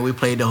that night, we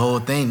played the whole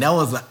thing. That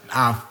was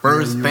our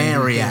first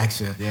fan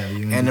reaction. Yeah,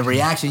 and the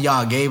reaction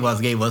y'all gave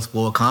us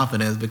full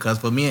confidence, because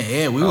for me and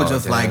Ed, we were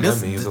just like, that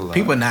means a lot.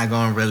 people not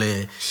gonna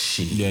really,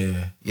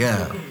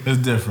 Yeah. It's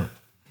different.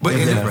 But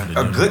It's it's different.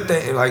 a good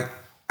thing, like,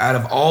 out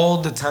of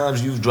all the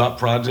times you've dropped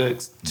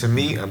projects, to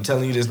me, I'm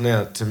telling you this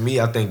now, to me,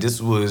 I think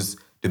this was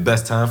the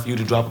best time for you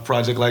to drop a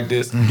project like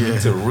this.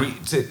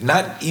 To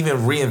not even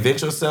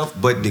reinvent yourself,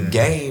 but the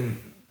game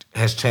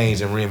has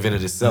changed and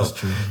reinvented itself. That's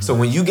true. So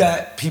when you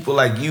got people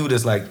like you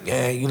that's like,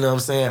 yeah, you know what I'm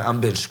saying?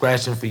 I've been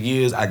scratching for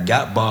years. I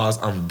got bars.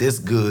 I'm this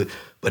good,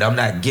 but I'm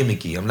not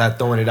gimmicky. I'm not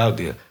throwing it out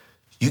there.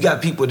 You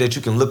got people that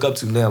you can look up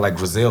to now, like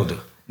Griselda,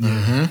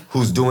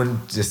 who's doing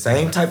the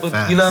same type of,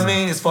 you know what I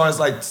mean? As far as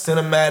like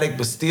cinematic,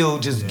 but still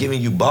just giving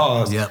you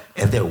bars,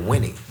 and they're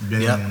winning.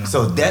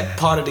 So that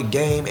part of the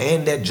game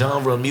and that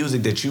genre of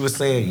music that you were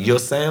saying, your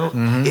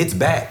sound, it's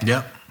back.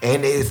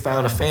 And it's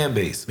found a fan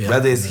base,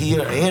 whether it's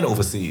here and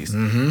overseas.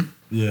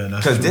 Yeah,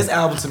 that's Because true. this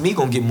album to me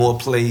gonna get more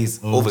plays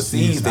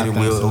overseas than it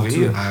will over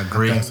here. I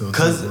agree.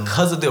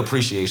 Because of the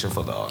appreciation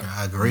for the art.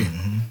 I agree.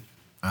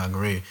 I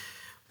agree.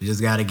 We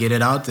just got to get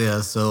it out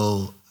there.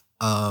 So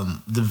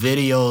the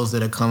videos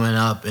that are coming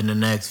up in the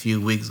next few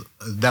weeks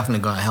is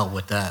definitely going to help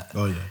with that.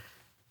 Oh,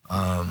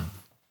 yeah.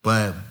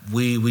 But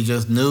we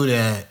just knew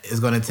that it's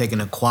going to take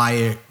an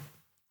acquired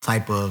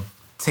type of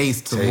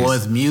taste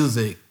towards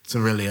music to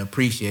really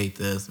appreciate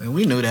this. And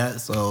we knew that.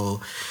 So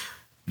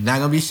you're not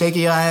going to be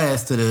shaking your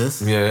ass to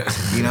this. Yeah.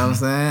 You know what I'm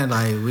saying?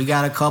 Like, we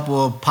got a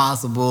couple of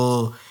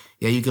possible,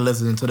 you can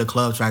listen to the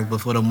club tracks, but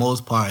for the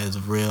most part, it's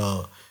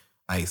real,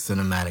 like,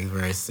 cinematic,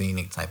 very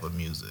scenic type of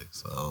music.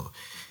 So,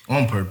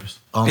 on purpose.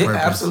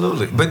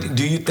 Absolutely. But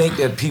do you think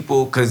that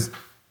people, because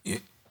a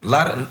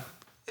lot of,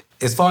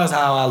 as far as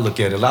how I look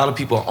at it, a lot of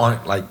people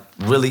aren't like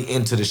really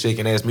into the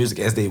shaking ass music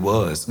as they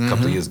was a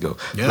couple of years ago.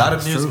 Yeah, a lot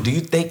of music, true. do you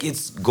think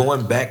it's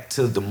going back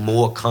to the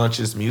more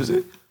conscious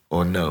music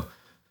or no?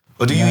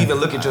 Or do you even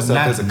look at yourself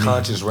not as a me.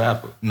 conscious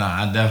rapper?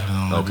 Nah, I definitely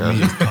don't look Okay. at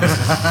me as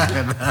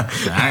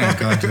conscious. I ain't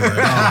conscious.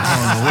 I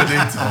don't know what they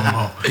talking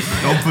about.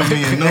 Don't put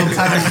me in no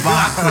type of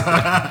box.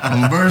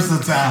 I'm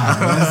versatile.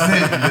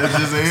 That's it. That's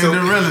just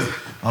the realist.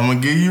 I'm gonna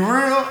give you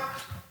real,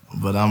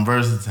 but I'm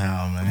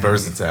versatile, man.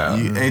 Versatile.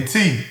 Hey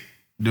T,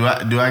 do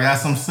I got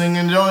some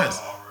singing joints?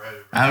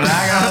 I mean,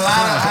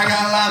 I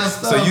got a lot of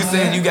stuff. So you man.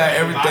 saying you got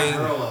everything?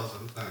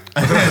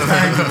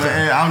 Thank you,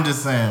 man. I'm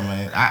just saying,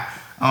 man.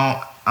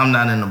 I'm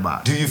not in the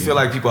box. Do you feel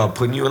like people are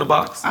putting you in a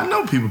box? I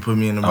know people put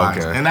me in the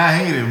box, Okay. and I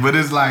hate it, but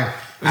it's like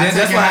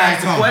That's why I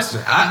asked the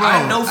question.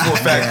 I know for a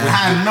fact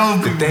I know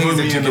the people things put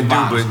that me you in can the do,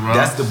 box, but bro.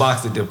 that's the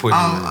box that they're putting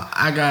you in.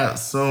 I got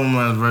so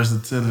much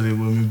versatility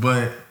with me,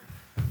 but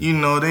you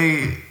know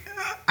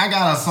I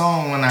got a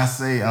song when I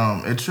say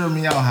it tripped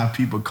me out how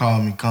people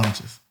call me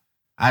conscious.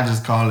 I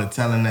just call it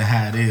telling it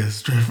how it is,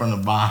 straight from the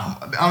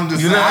bottom. I'm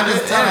just saying, I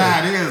just tell it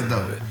how it is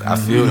though. I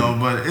feel you know,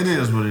 but it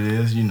is what it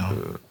is, you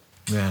know.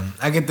 Yeah,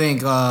 I can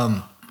think.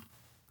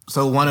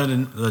 So one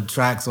of the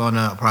tracks on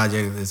the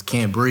project is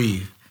 "Can't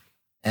Breathe,"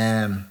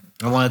 and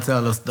I want to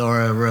tell a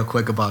story real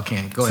quick about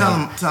Can't. Go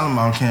ahead. Tell them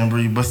about Can't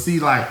Breathe, but see,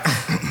 like,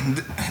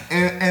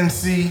 and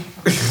see,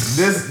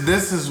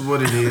 this is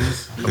what it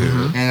is,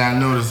 and I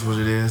know this is what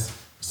it is.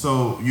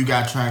 So you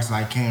got tracks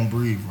like Can't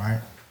Breathe,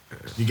 right?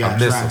 You got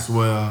tracks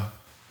where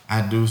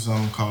I do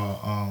something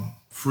called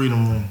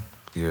Freedom Room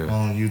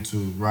on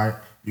YouTube, right?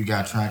 You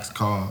got tracks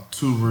called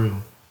Too Real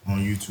on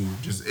YouTube.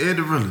 Just Ed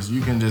the Realist. You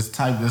can just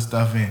type this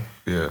stuff in.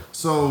 Yeah.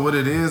 So what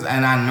it is,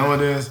 and I know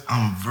it is,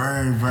 I'm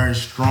very, very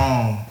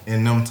strong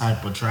in them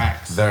type of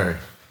tracks. Very.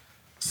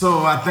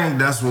 So I think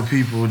that's what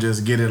people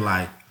just get it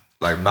like.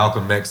 Like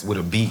Malcolm X with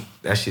a beat.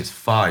 That shit's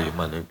fire,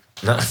 my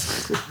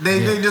nigga.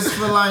 They just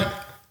feel like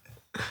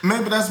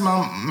maybe that's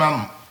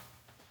my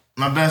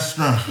best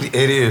strength.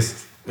 It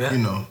is. Yeah. You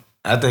know.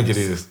 I think it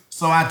is.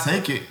 So I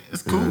take it.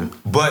 It's cool.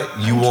 But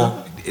you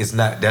won't. It's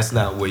not. That's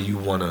not where you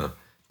wanna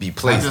be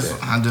placed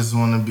at. I just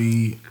want to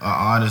be an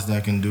artist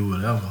that can do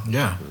whatever.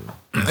 Yeah.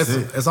 That's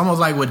it. It's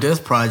almost like with this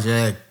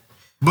project.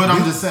 But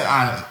I'm just saying,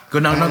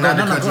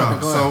 No.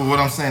 So what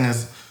I'm saying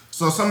is,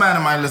 so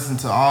somebody might listen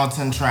to all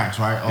 10 tracks,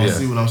 right? Or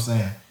see what I'm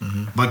saying.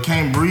 Mm-hmm. But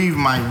Can't Breathe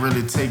might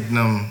really take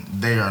them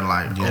there,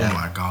 like, oh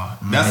my God.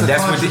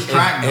 That's what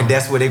track. And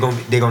that's what they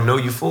gonna know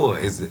you for,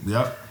 is it?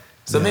 Yep.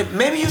 So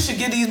maybe you should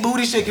give these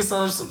booty shakers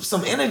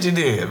some energy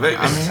there. Baby.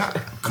 I mean,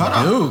 Cut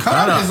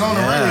Up is on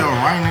the radio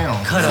right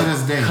now.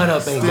 Cut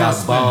Up ain't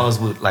got balls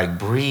with like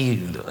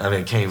Breathe. I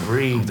mean, Can't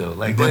Breathe though.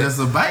 Like, but that. It's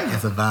a banger.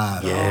 It's a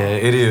vibe. Yeah,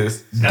 it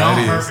is. That's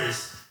on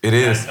purpose. It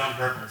is. That's on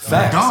purpose.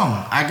 Facts.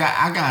 Dumb. I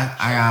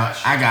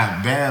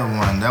got Bad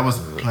One that was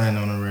playing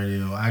on the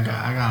radio.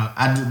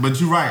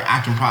 But you're right. I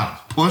can probably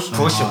push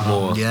them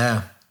more.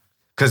 Yeah.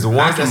 Because the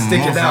ones that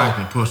sticking out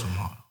can push them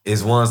hard.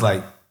 is ones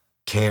like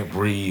Can't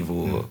Breathe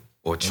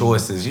or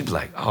Choices. You be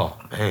like, oh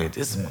man,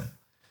 this one.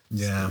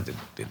 Yeah.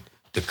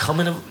 The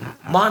coming of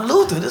Martin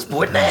Luther. This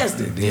boy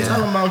nasty. Yeah.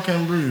 Tell him about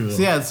Can't Breathe.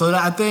 Yeah. So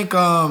I think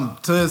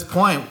to his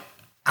point,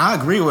 I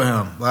agree with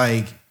him.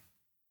 Like,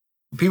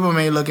 people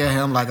may look at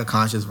him like a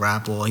conscious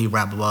rapper or he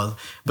rap about,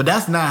 but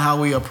that's not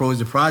how we approach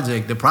the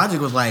project. The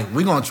project was like,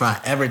 we're going to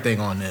try everything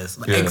on this,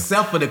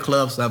 except for the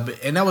club stuff.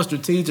 And that was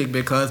strategic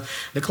because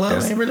the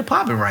club ain't really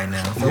popping right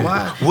now. So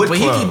why? What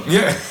club?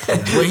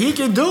 But he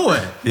can do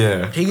it.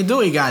 Yeah. He can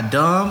do it. He got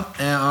Dumb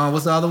and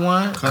what's the other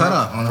one? Cut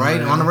Up,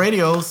 on the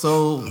radio.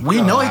 So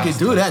we know he can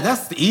do that.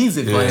 That's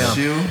easy for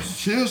him.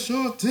 She'll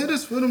show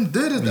titties for them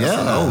ditties.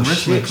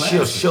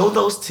 She'll show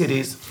those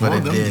titties for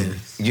them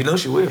ditties. You know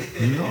she will.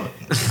 You know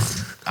it.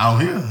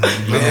 Out here.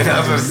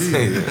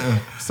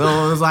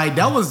 So it's like,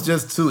 that was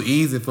just too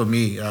easy for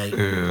me. Like,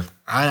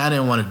 I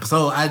didn't want it.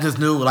 So I just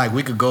knew like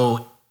we could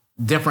go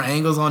different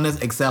angles on this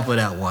except for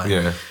that one.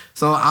 Yeah.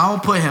 So I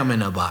don't put him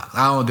in a box.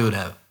 I don't do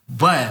that.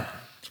 But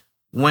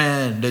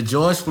when the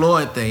George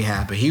Floyd thing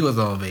happened, he was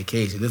on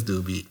vacation. This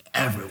dude be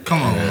everywhere.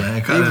 Come on,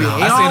 man. He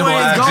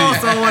always goes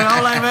somewhere.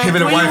 I'm like, man, him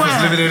and the wife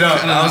was living it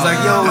up. I was like,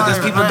 yo,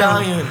 there's people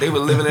down here. They were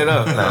living it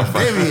up.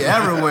 They be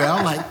everywhere.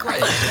 I'm like,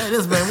 great. Man,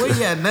 this man, where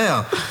you at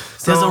now?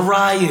 So, there's a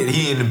riot.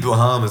 He in the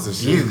Bahamas and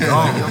shit. He's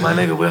gone. My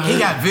nigga, he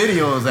got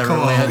videos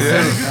everywhere.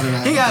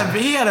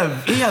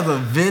 He has a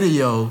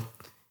video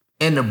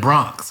in the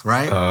Bronx,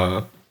 right?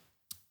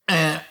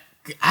 And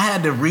I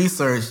had to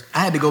research. I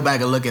had to go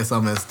back and look at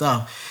some of his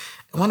stuff.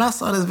 And when I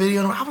saw this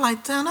video, I'm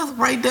like, damn, that's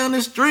right down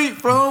the street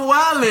from where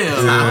I live.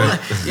 I'm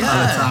like,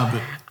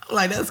 I'm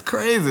like, that's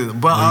crazy.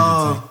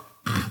 But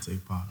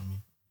take part of me.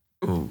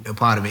 Ooh.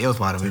 Part of me. It was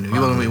part of me.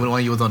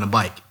 When you was on the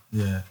bike.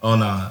 Yeah. Oh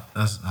no, I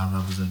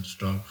represent the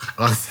struggle.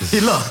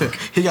 Look,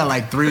 he got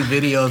like 3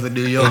 videos in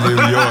New York.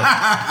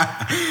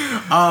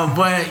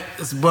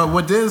 But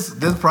with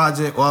this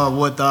project, or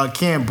with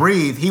Can't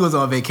Breathe, he was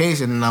on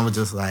vacation, and I was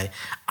just like,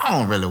 I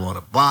don't really want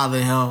to bother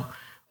him,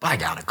 but I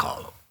gotta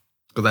call him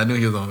because I knew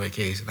he was on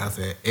vacation. I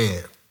said,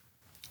 Ed,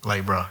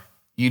 like, bro,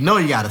 you know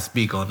you gotta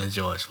speak on the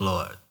George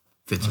Floyd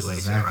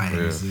situation, right?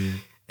 Yeah.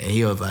 And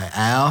he was like,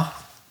 Al.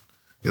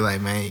 He's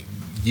like, man,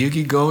 you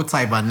can go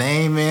type my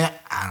name in.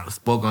 I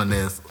spoke on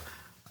this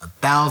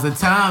 1,000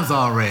 times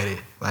already.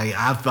 Like,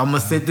 I'm going to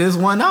sit this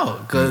one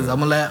out because I'm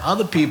going to let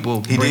other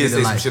people. He did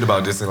say some shit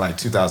about this in like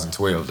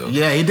 2012, though.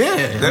 Yeah, he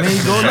did. I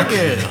mean, go look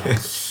at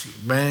it.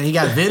 Man, he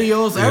got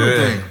videos,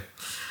 everything. Yeah.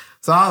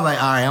 So I was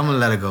like, all right, I'm going to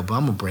let it go, but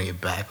I'm going to bring it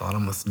back on.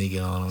 I'm going to sneak it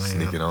on him.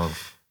 Sneak it on.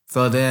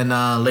 So then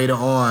later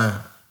on,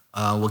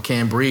 with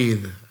Can't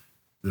Breathe,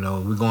 you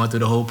know, we're going through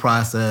the whole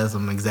process.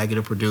 I'm an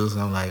executive producer.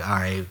 I'm like, all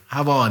right,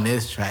 how about on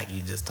this track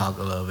you just talk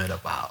a little bit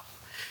about?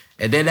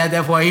 And then at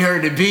that point, he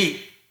heard the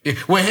beat.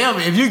 With him,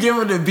 if you give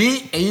him the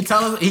beat and you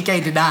tell him, he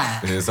can't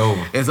deny it. It's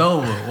over. It's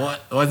over.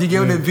 Once you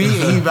give him the beat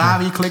and he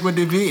vibe, he click with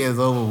the beat, it's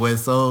over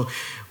with. So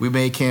we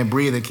made Can't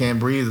Breathe, and Can't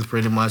Breathe is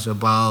pretty much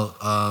about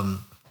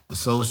the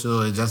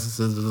social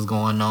injustices that's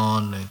going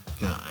on, and,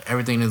 you know,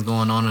 everything that's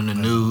going on in the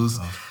news.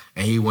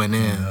 And he went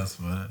in. Yeah, that's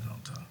what I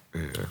don't talk.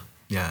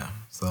 Yeah.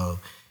 So...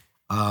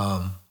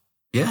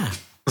 yeah.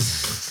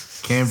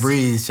 Can't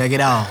Breathe. Check it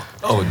out.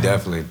 Oh,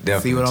 definitely.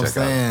 See what I'm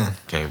saying?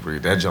 Can't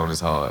Breathe. That joint is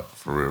hard.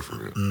 For real.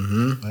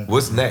 Mm-hmm.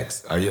 What's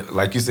next? Are you,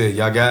 like you said,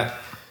 y'all got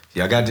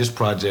this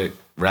project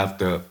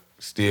wrapped up.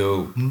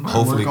 Still,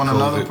 hopefully, work on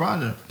another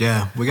project.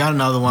 Yeah, we got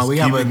another one. We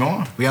have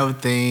a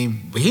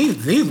theme.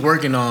 He's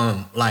working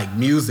on like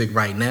music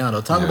right now.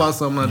 Though, talk about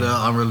some of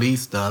the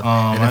unreleased stuff.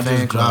 I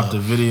just dropped a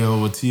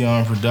video with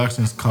T.R.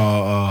 Productions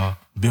called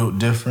 "Built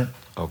Different."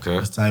 Okay.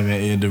 This time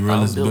the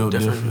Realist built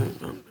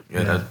different.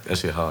 Yeah, that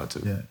shit hard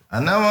too. Yeah. I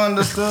never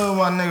understood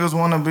why niggas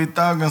wanna be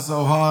thugging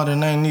so hard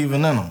and ain't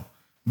even in them.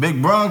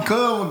 Big Bron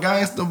Cub a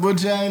gangster,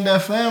 but you ain't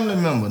that family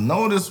member.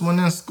 Notice when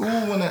in school,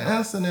 when an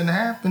incident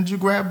happened, you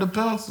grabbed the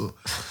pencil.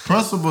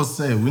 Principal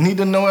said, we need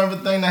to know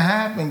everything that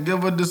happened.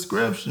 Give a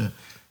description.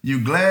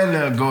 You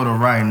gladly go to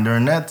writing.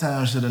 During that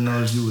time, should have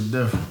noticed you were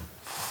different.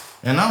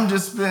 And I'm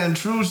just spitting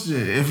true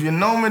shit. If you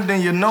know me,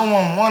 then you know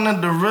I'm one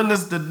of the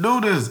realest to do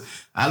this.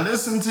 I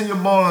listen to your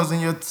boys and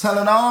you're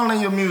telling all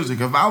in your music.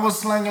 If I was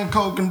slinging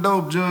coke and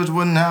dope, Judge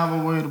wouldn't have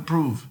a way to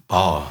prove it.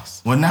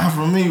 Boss. Well, not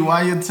for me.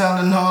 Why you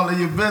telling all of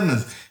your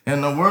business?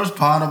 And the worst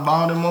part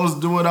about it, most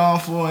do it all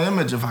for an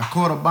image. If I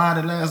caught a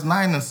body last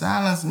night in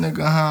silence,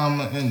 nigga, how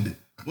I'ma end it?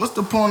 What's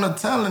the point of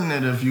telling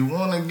it if you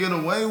want to get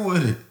away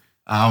with it?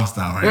 I'm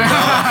stop right now.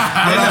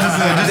 But like I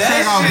said, just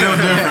check out Built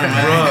Different,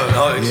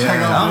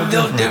 man. I'm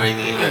Built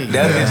Different.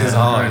 That bitch is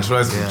hard.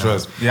 Trust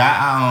me. Yeah,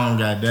 I don't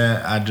got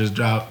that. I just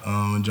dropped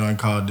a joint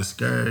called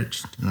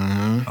Discouraged.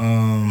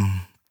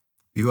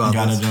 You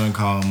got a joint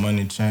called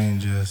Money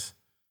Changes.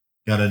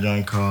 Got a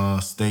joint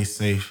called Stay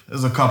Safe.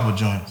 There's a couple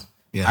joints.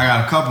 Yeah. I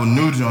got a couple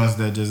new joints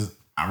that just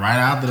right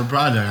after the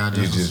project, I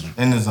just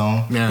in the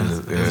zone. Yeah,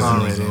 it's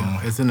already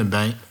it's in the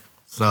bank.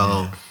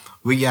 So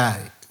we got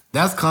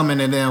that's coming,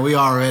 and then we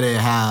already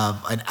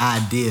have an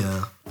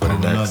idea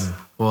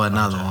for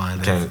another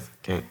one.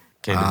 Can't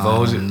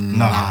divulge it.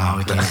 No,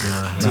 we can't do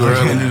it. Too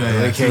early.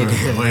 We can't do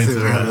it. Too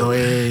early.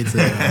 Way too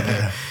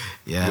early.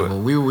 Yeah, but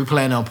we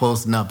plan on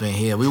posting up in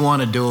here. We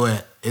want to do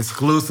it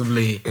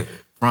exclusively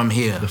from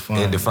here.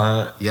 In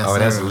Defiant? Yes, oh, sir.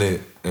 That's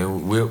lit.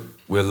 And we'll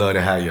love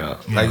to have y'all.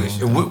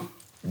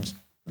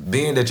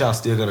 Being that y'all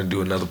still gonna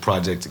do another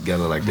project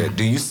together like that,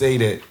 do you say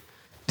that?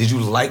 Did you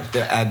like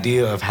the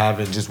idea of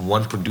having just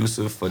one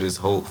producer for a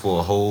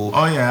whole?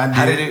 Oh yeah, I did.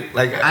 How did it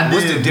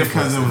what's the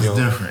difference? Because it was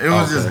different. It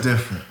was just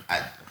different.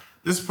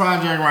 This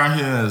project right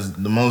here is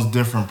the most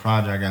different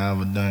project I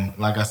ever done.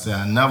 Like I said,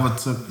 I never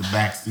took the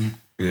backseat.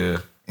 Yeah.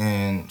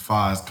 And as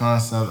far as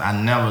concepts, I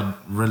never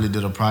really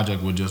did a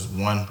project with just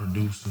one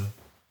producer.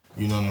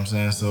 You know what I'm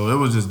saying? So it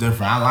was just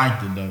different. I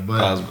liked it though,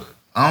 but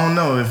I don't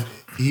know if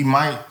he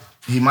might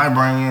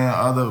bring in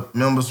other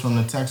members from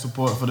the tech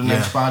support for the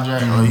next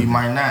project, or he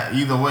might not.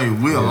 Either way,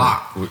 we're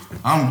locked.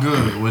 I'm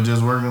good with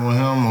just working with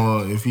him,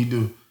 or if he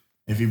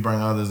bring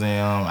others in.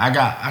 I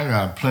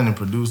got plenty of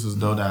producers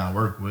though that I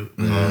work with.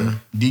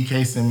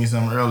 DK sent me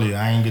something earlier.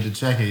 I ain't get to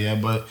check it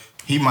yet, but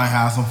he might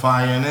have some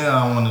fire in there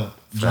I want to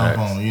jump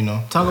on, you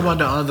know. Talk about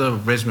the other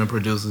Richmond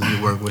producers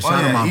you work with.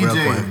 Shout them out EJ,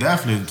 real quick.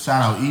 Definitely.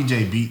 Shout out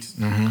EJ Beats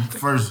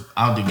first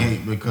out the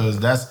gate, because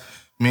that's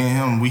me and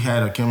him. We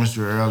had a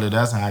chemistry early.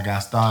 That's how I got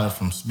started,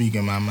 from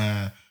Speaking My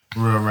Mind,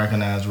 Real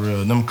Recognize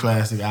Real. Them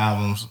classic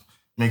albums,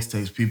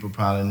 mixtapes people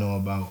probably know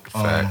about.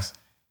 Facts.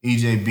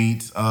 EJ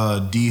Beats,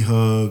 D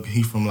Hug.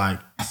 He from like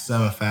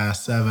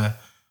 757.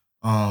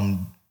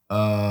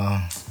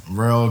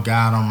 Real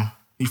got him.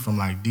 He from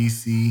like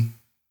DC.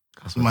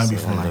 He might be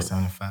from like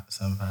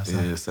 757.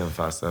 Yeah,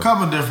 757.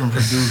 Couple different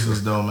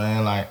producers though,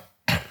 man. Like,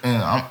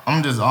 and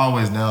I'm just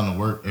always down to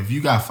work. If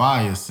you got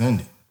fire,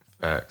 send it.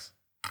 Facts.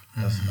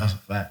 That's a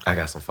fact. I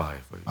got some fire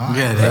for you. Right.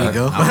 Yeah, there you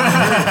go.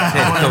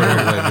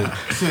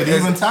 Shit,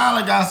 even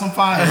Tyler got some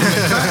fire.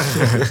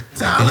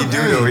 Tyler,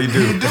 He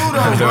do though,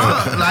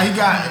 bro. Like, he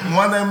got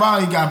one thing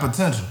about it, he got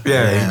potential.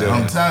 Yeah, he do.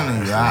 I'm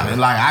telling you,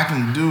 I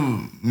can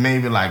do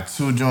maybe like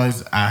 2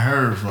 joints I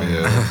heard from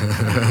him.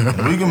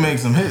 We can make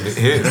some hits.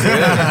 As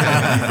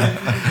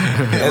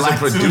a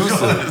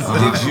producer,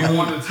 did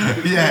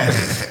you? Yeah.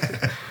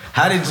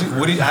 How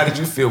did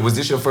you feel? Was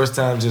this your first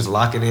time just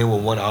locking in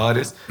with one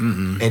artist?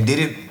 Mm-hmm. And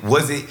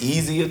was it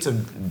easier to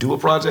do a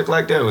project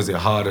like that, or was it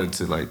harder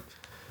to like?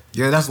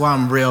 Yeah, that's why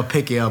I'm real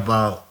picky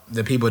about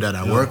the people that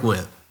I work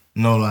with.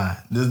 No lie,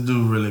 this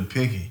dude really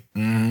picky.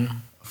 Mm-hmm.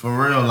 For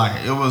real,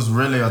 like it was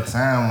really a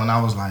time when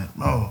I was like,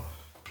 bro,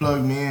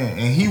 plug me in,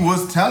 and he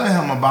was telling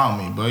him about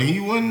me, but he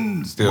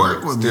wouldn't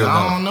work with me.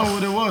 I don't know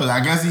what it was. I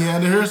guess he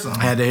had to hear something.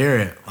 I had to hear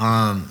it.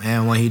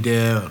 And when he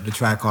did the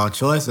track called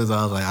Choices,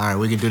 I was like, all right,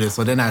 we can do this.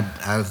 So then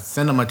I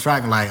sent him a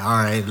track like,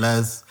 all right,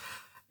 this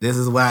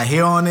is what I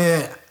hear on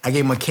it. I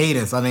gave him a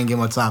cadence. I didn't give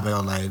him a topic. I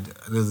was like,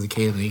 this is a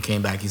cadence. And he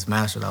came back, he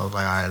smashed it. I was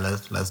like, all right,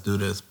 let's do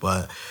this.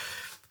 But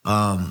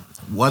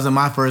wasn't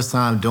my first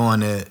time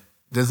doing it.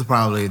 This is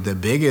probably the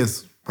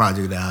biggest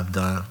project that I've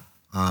done.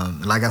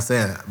 Like I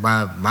said,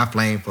 my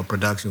flame for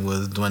production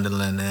was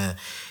dwindling, and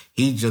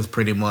he just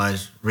pretty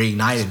much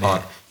reignited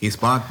it. He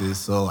sparked this.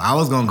 So I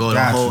was gonna go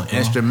the whole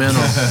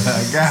instrumental.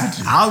 I got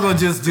you. I was gonna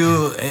just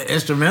do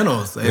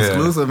instrumentals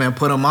exclusive and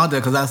put them out there,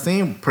 because I've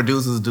seen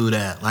producers do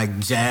that, like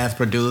jazz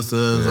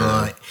producers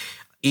or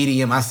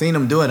EDM. I seen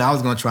them do it. I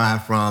was gonna try it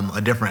from a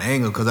different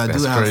angle, because I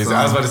do have crazy. some.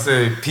 I was about to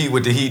say Pete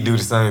with the Heat do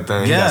the same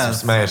thing. He got some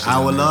smashes. I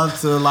would love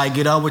to like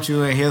get up with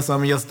you and hear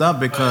some of your stuff,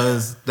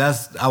 because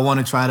I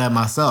want to try that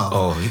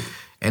myself.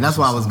 And that's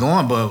why I was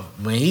going. But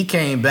when he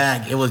came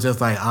back, it was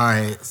just like, all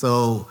right.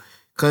 So,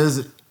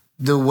 because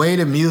the way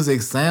the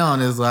music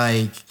sound is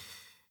like,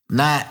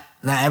 not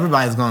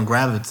everybody's gonna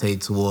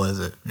gravitate towards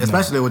it,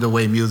 especially with the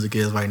way music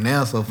is right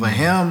now. So for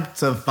him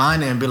to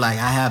find it and be like,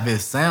 I have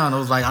his sound, I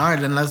was like, all right,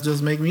 then let's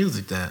just make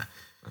music then.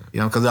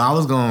 You know, because I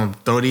was gonna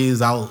throw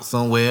these out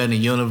somewhere in the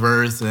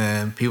universe,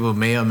 and people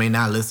may or may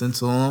not listen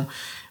to them.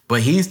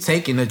 But he's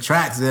taking the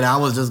tracks that I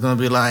was just gonna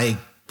be like,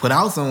 put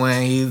out somewhere,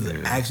 and he's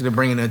actually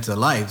bringing it to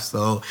life.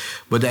 So,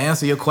 but to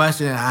answer your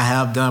question, I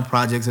have done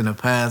projects in the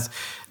past.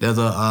 There's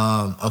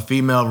a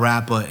female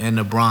rapper in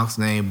the Bronx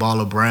named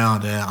Baller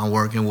Brown that I'm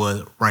working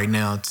with right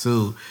now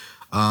too.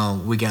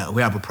 We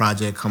have a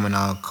project coming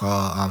out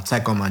called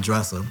Tech on My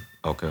Dresser.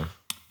 Okay.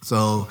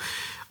 So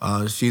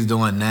she's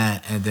doing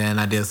that, and then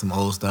I did some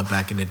old stuff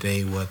back in the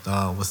day with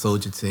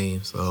Soldier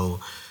Team. So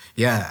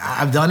yeah,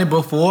 I've done it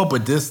before,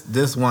 but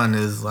this one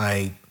is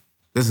like,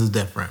 this is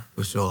different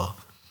for sure.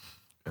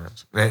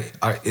 Gotcha.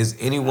 Now, is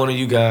any one of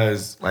you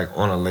guys like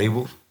on a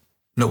label?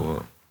 No.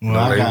 Or Well, no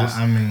I labels?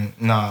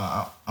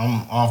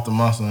 I'm off the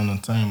Muscle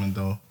Entertainment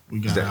though. We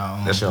got our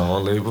own. That's your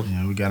own label?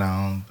 Yeah, we got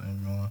our own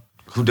thing going.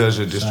 Who does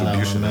your Shout out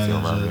distribution, my if you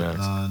don't mind me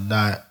manager, asking?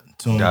 Dot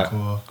Tune Dot?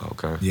 Core.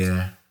 Okay.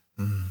 Yeah.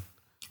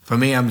 For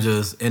me, I'm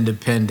just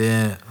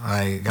independent.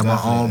 Like, got my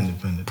Definitely own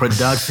independent.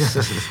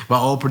 production, my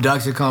own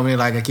production company.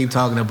 Like, I keep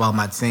talking about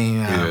my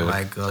team. I have Yeah.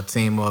 like a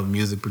team of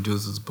music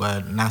producers,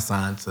 but not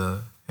signed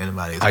to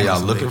anybody. Are y'all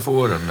exclusively. looking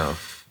for it or no?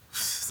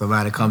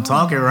 Somebody come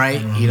talking,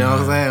 right? You know what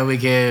I'm saying? We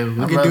can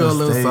I'd do a rather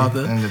little stay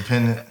something.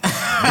 Independent.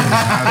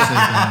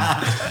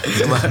 I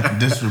take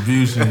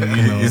distribution,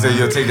 you know. You say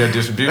you'll take that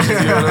distribution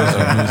deal?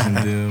 distribution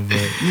deal,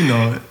 but you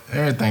know,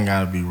 everything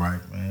gotta be right,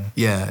 man.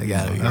 Yeah, you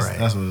gotta be That's, right.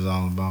 that's what it's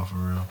all about for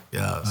real.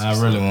 Yeah, I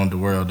really want the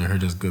world to hear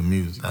this good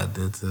music. I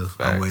did too.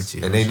 I'm with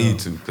you. And they need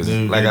to, because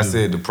They like I do.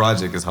 said, the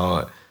project is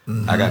hard.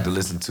 I got to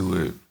listen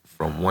to it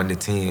from 1 to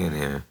 10,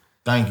 and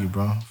Thank you,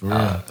 bro. For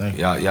real. Thank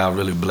you. y'all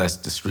really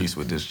blessed the streets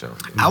with this show.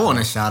 I want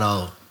to shout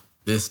out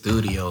this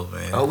studio,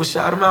 man. Oh, we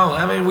shout them out.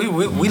 I mean, we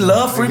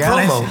love free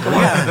gotta- promo. Come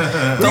on. We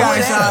Throw gotta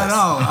it at shout it us.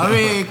 out. I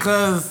mean,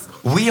 cause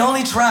We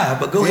only try,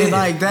 but go it's ahead.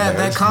 like that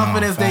Yeah,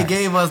 confidence they facts.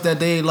 gave us that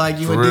they like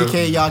you For and real.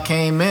 DK y'all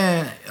came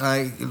in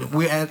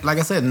like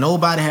I said,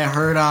 nobody had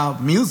heard our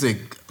music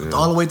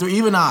all the way through.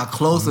 Even our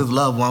closest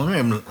loved one, we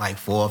remember like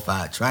 4 or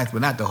 5 tracks,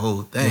 but not the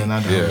whole thing. Yeah,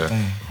 not the Yeah. whole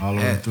thing. All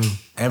the way And- through.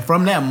 And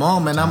from that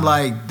moment, I'm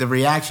like, the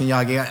reaction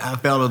y'all get, I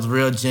felt it was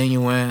real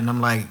genuine. And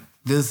I'm like,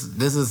 this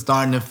is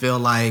starting to feel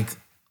like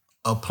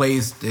a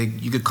place that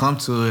you could come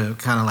to and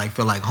kind of like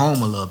feel like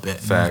home a little bit.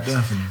 Facts.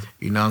 Definitely.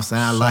 You know what I'm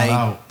saying? I Shout like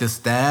out. the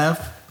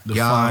staff. Y'all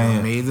Defiant.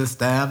 amazing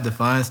staff,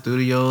 Defiant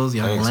Studios,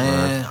 Young Thanks,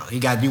 Land.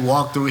 You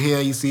walk through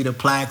here, you see the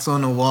plaques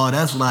on the wall.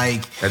 That's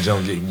like, That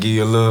jump give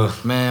you a little.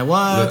 man,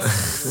 what?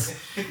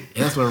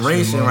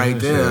 Inspiration right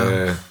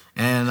there. Yeah.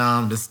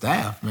 And the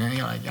staff, man,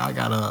 y'all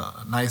got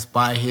a nice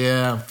spot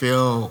here.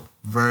 Feel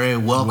very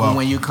welcome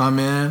when you come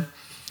in.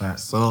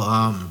 Facts.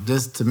 So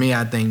this, to me,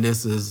 I think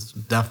this is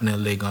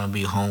definitely gonna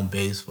be home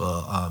base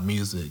for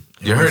music.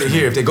 You heard it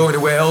here. If they go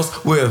anywhere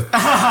else, we're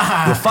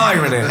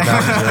firing it.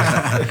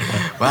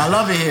 But I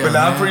love it here. But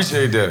I man.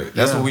 appreciate that.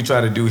 That's Yeah. what we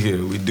try to do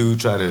here. We do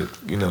try to,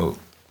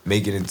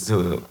 make it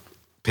into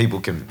people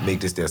can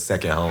make this their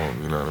second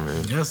home. You know what I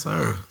mean? Yes,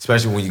 sir.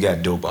 Especially when you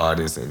got dope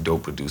artists and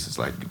dope producers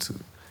like you too.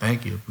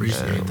 Thank you.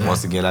 Appreciate And that.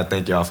 once again, I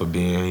thank y'all for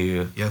being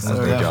here. Yes, I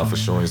sir. thank y'all for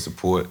showing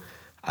support.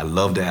 I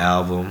love the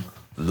album.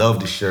 Love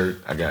the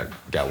shirt. I got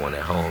one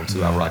at home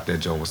too. I rocked that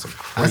joint with some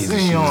I crazy seen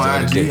shoes you the on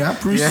other IG. day. I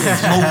appreciate it.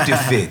 Smoked it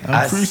fit.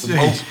 I I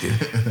appreciate smoked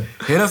it.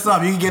 Hit us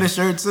up. You can get a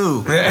shirt too.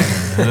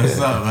 What's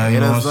up, man? You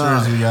Hit know, us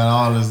up. shirts, we got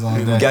all this on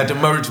We that. got the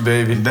merch,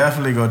 baby.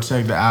 Definitely go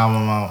check the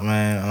album out,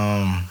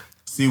 man.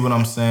 See what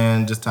I'm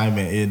saying? Just type in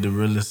Ed the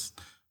Realist.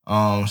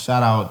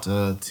 Shout out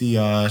to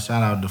Tion.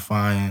 Shout out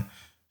Defiant.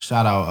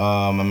 Shout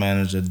out my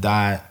manager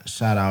Dot.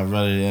 Shout out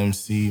Relly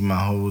MC,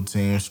 my whole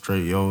team,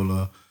 Straight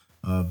Yola,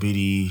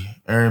 BD,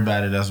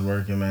 everybody that's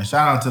working, man.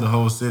 Shout out to the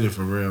whole city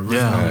for real.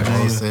 Yeah, Richmond, the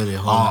whole Virginia, city,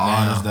 hold all it down.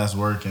 artists that's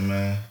working,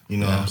 man. You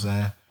know what I'm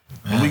saying?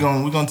 And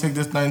we gonna take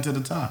this thing to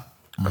the top.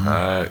 All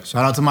right.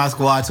 Shout out to my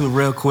squad too,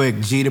 real quick.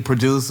 G the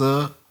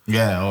producer.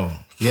 Yeah.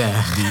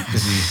 Yeah.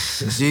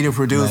 G the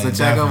producer. Man,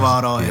 Check him definitely.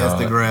 out on That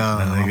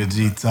Instagram. nigga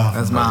G tough.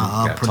 That's man. my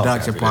Gotta talk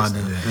production after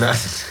partner.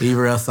 this. He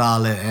real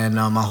solid. And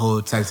my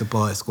whole tech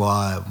support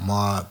squad,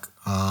 Mark,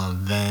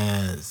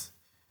 Vance,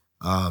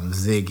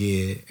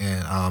 Ziggy,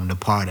 and the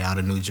party out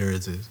of New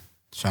Jersey.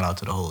 Shout out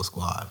to the whole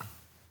squad.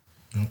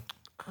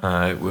 All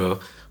right, well,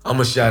 I'm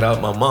going to shout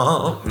out my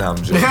mom. No, I'm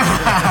joking. Y'all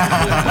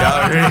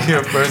heard it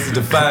here first. The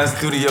Define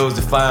Studios,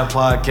 Define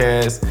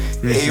Podcast,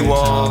 Appreciate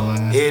y'all, AWOL,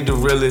 man. Ed the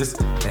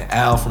Realist, and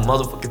Al from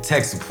motherfucking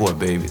tech support,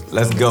 baby.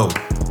 Let's go.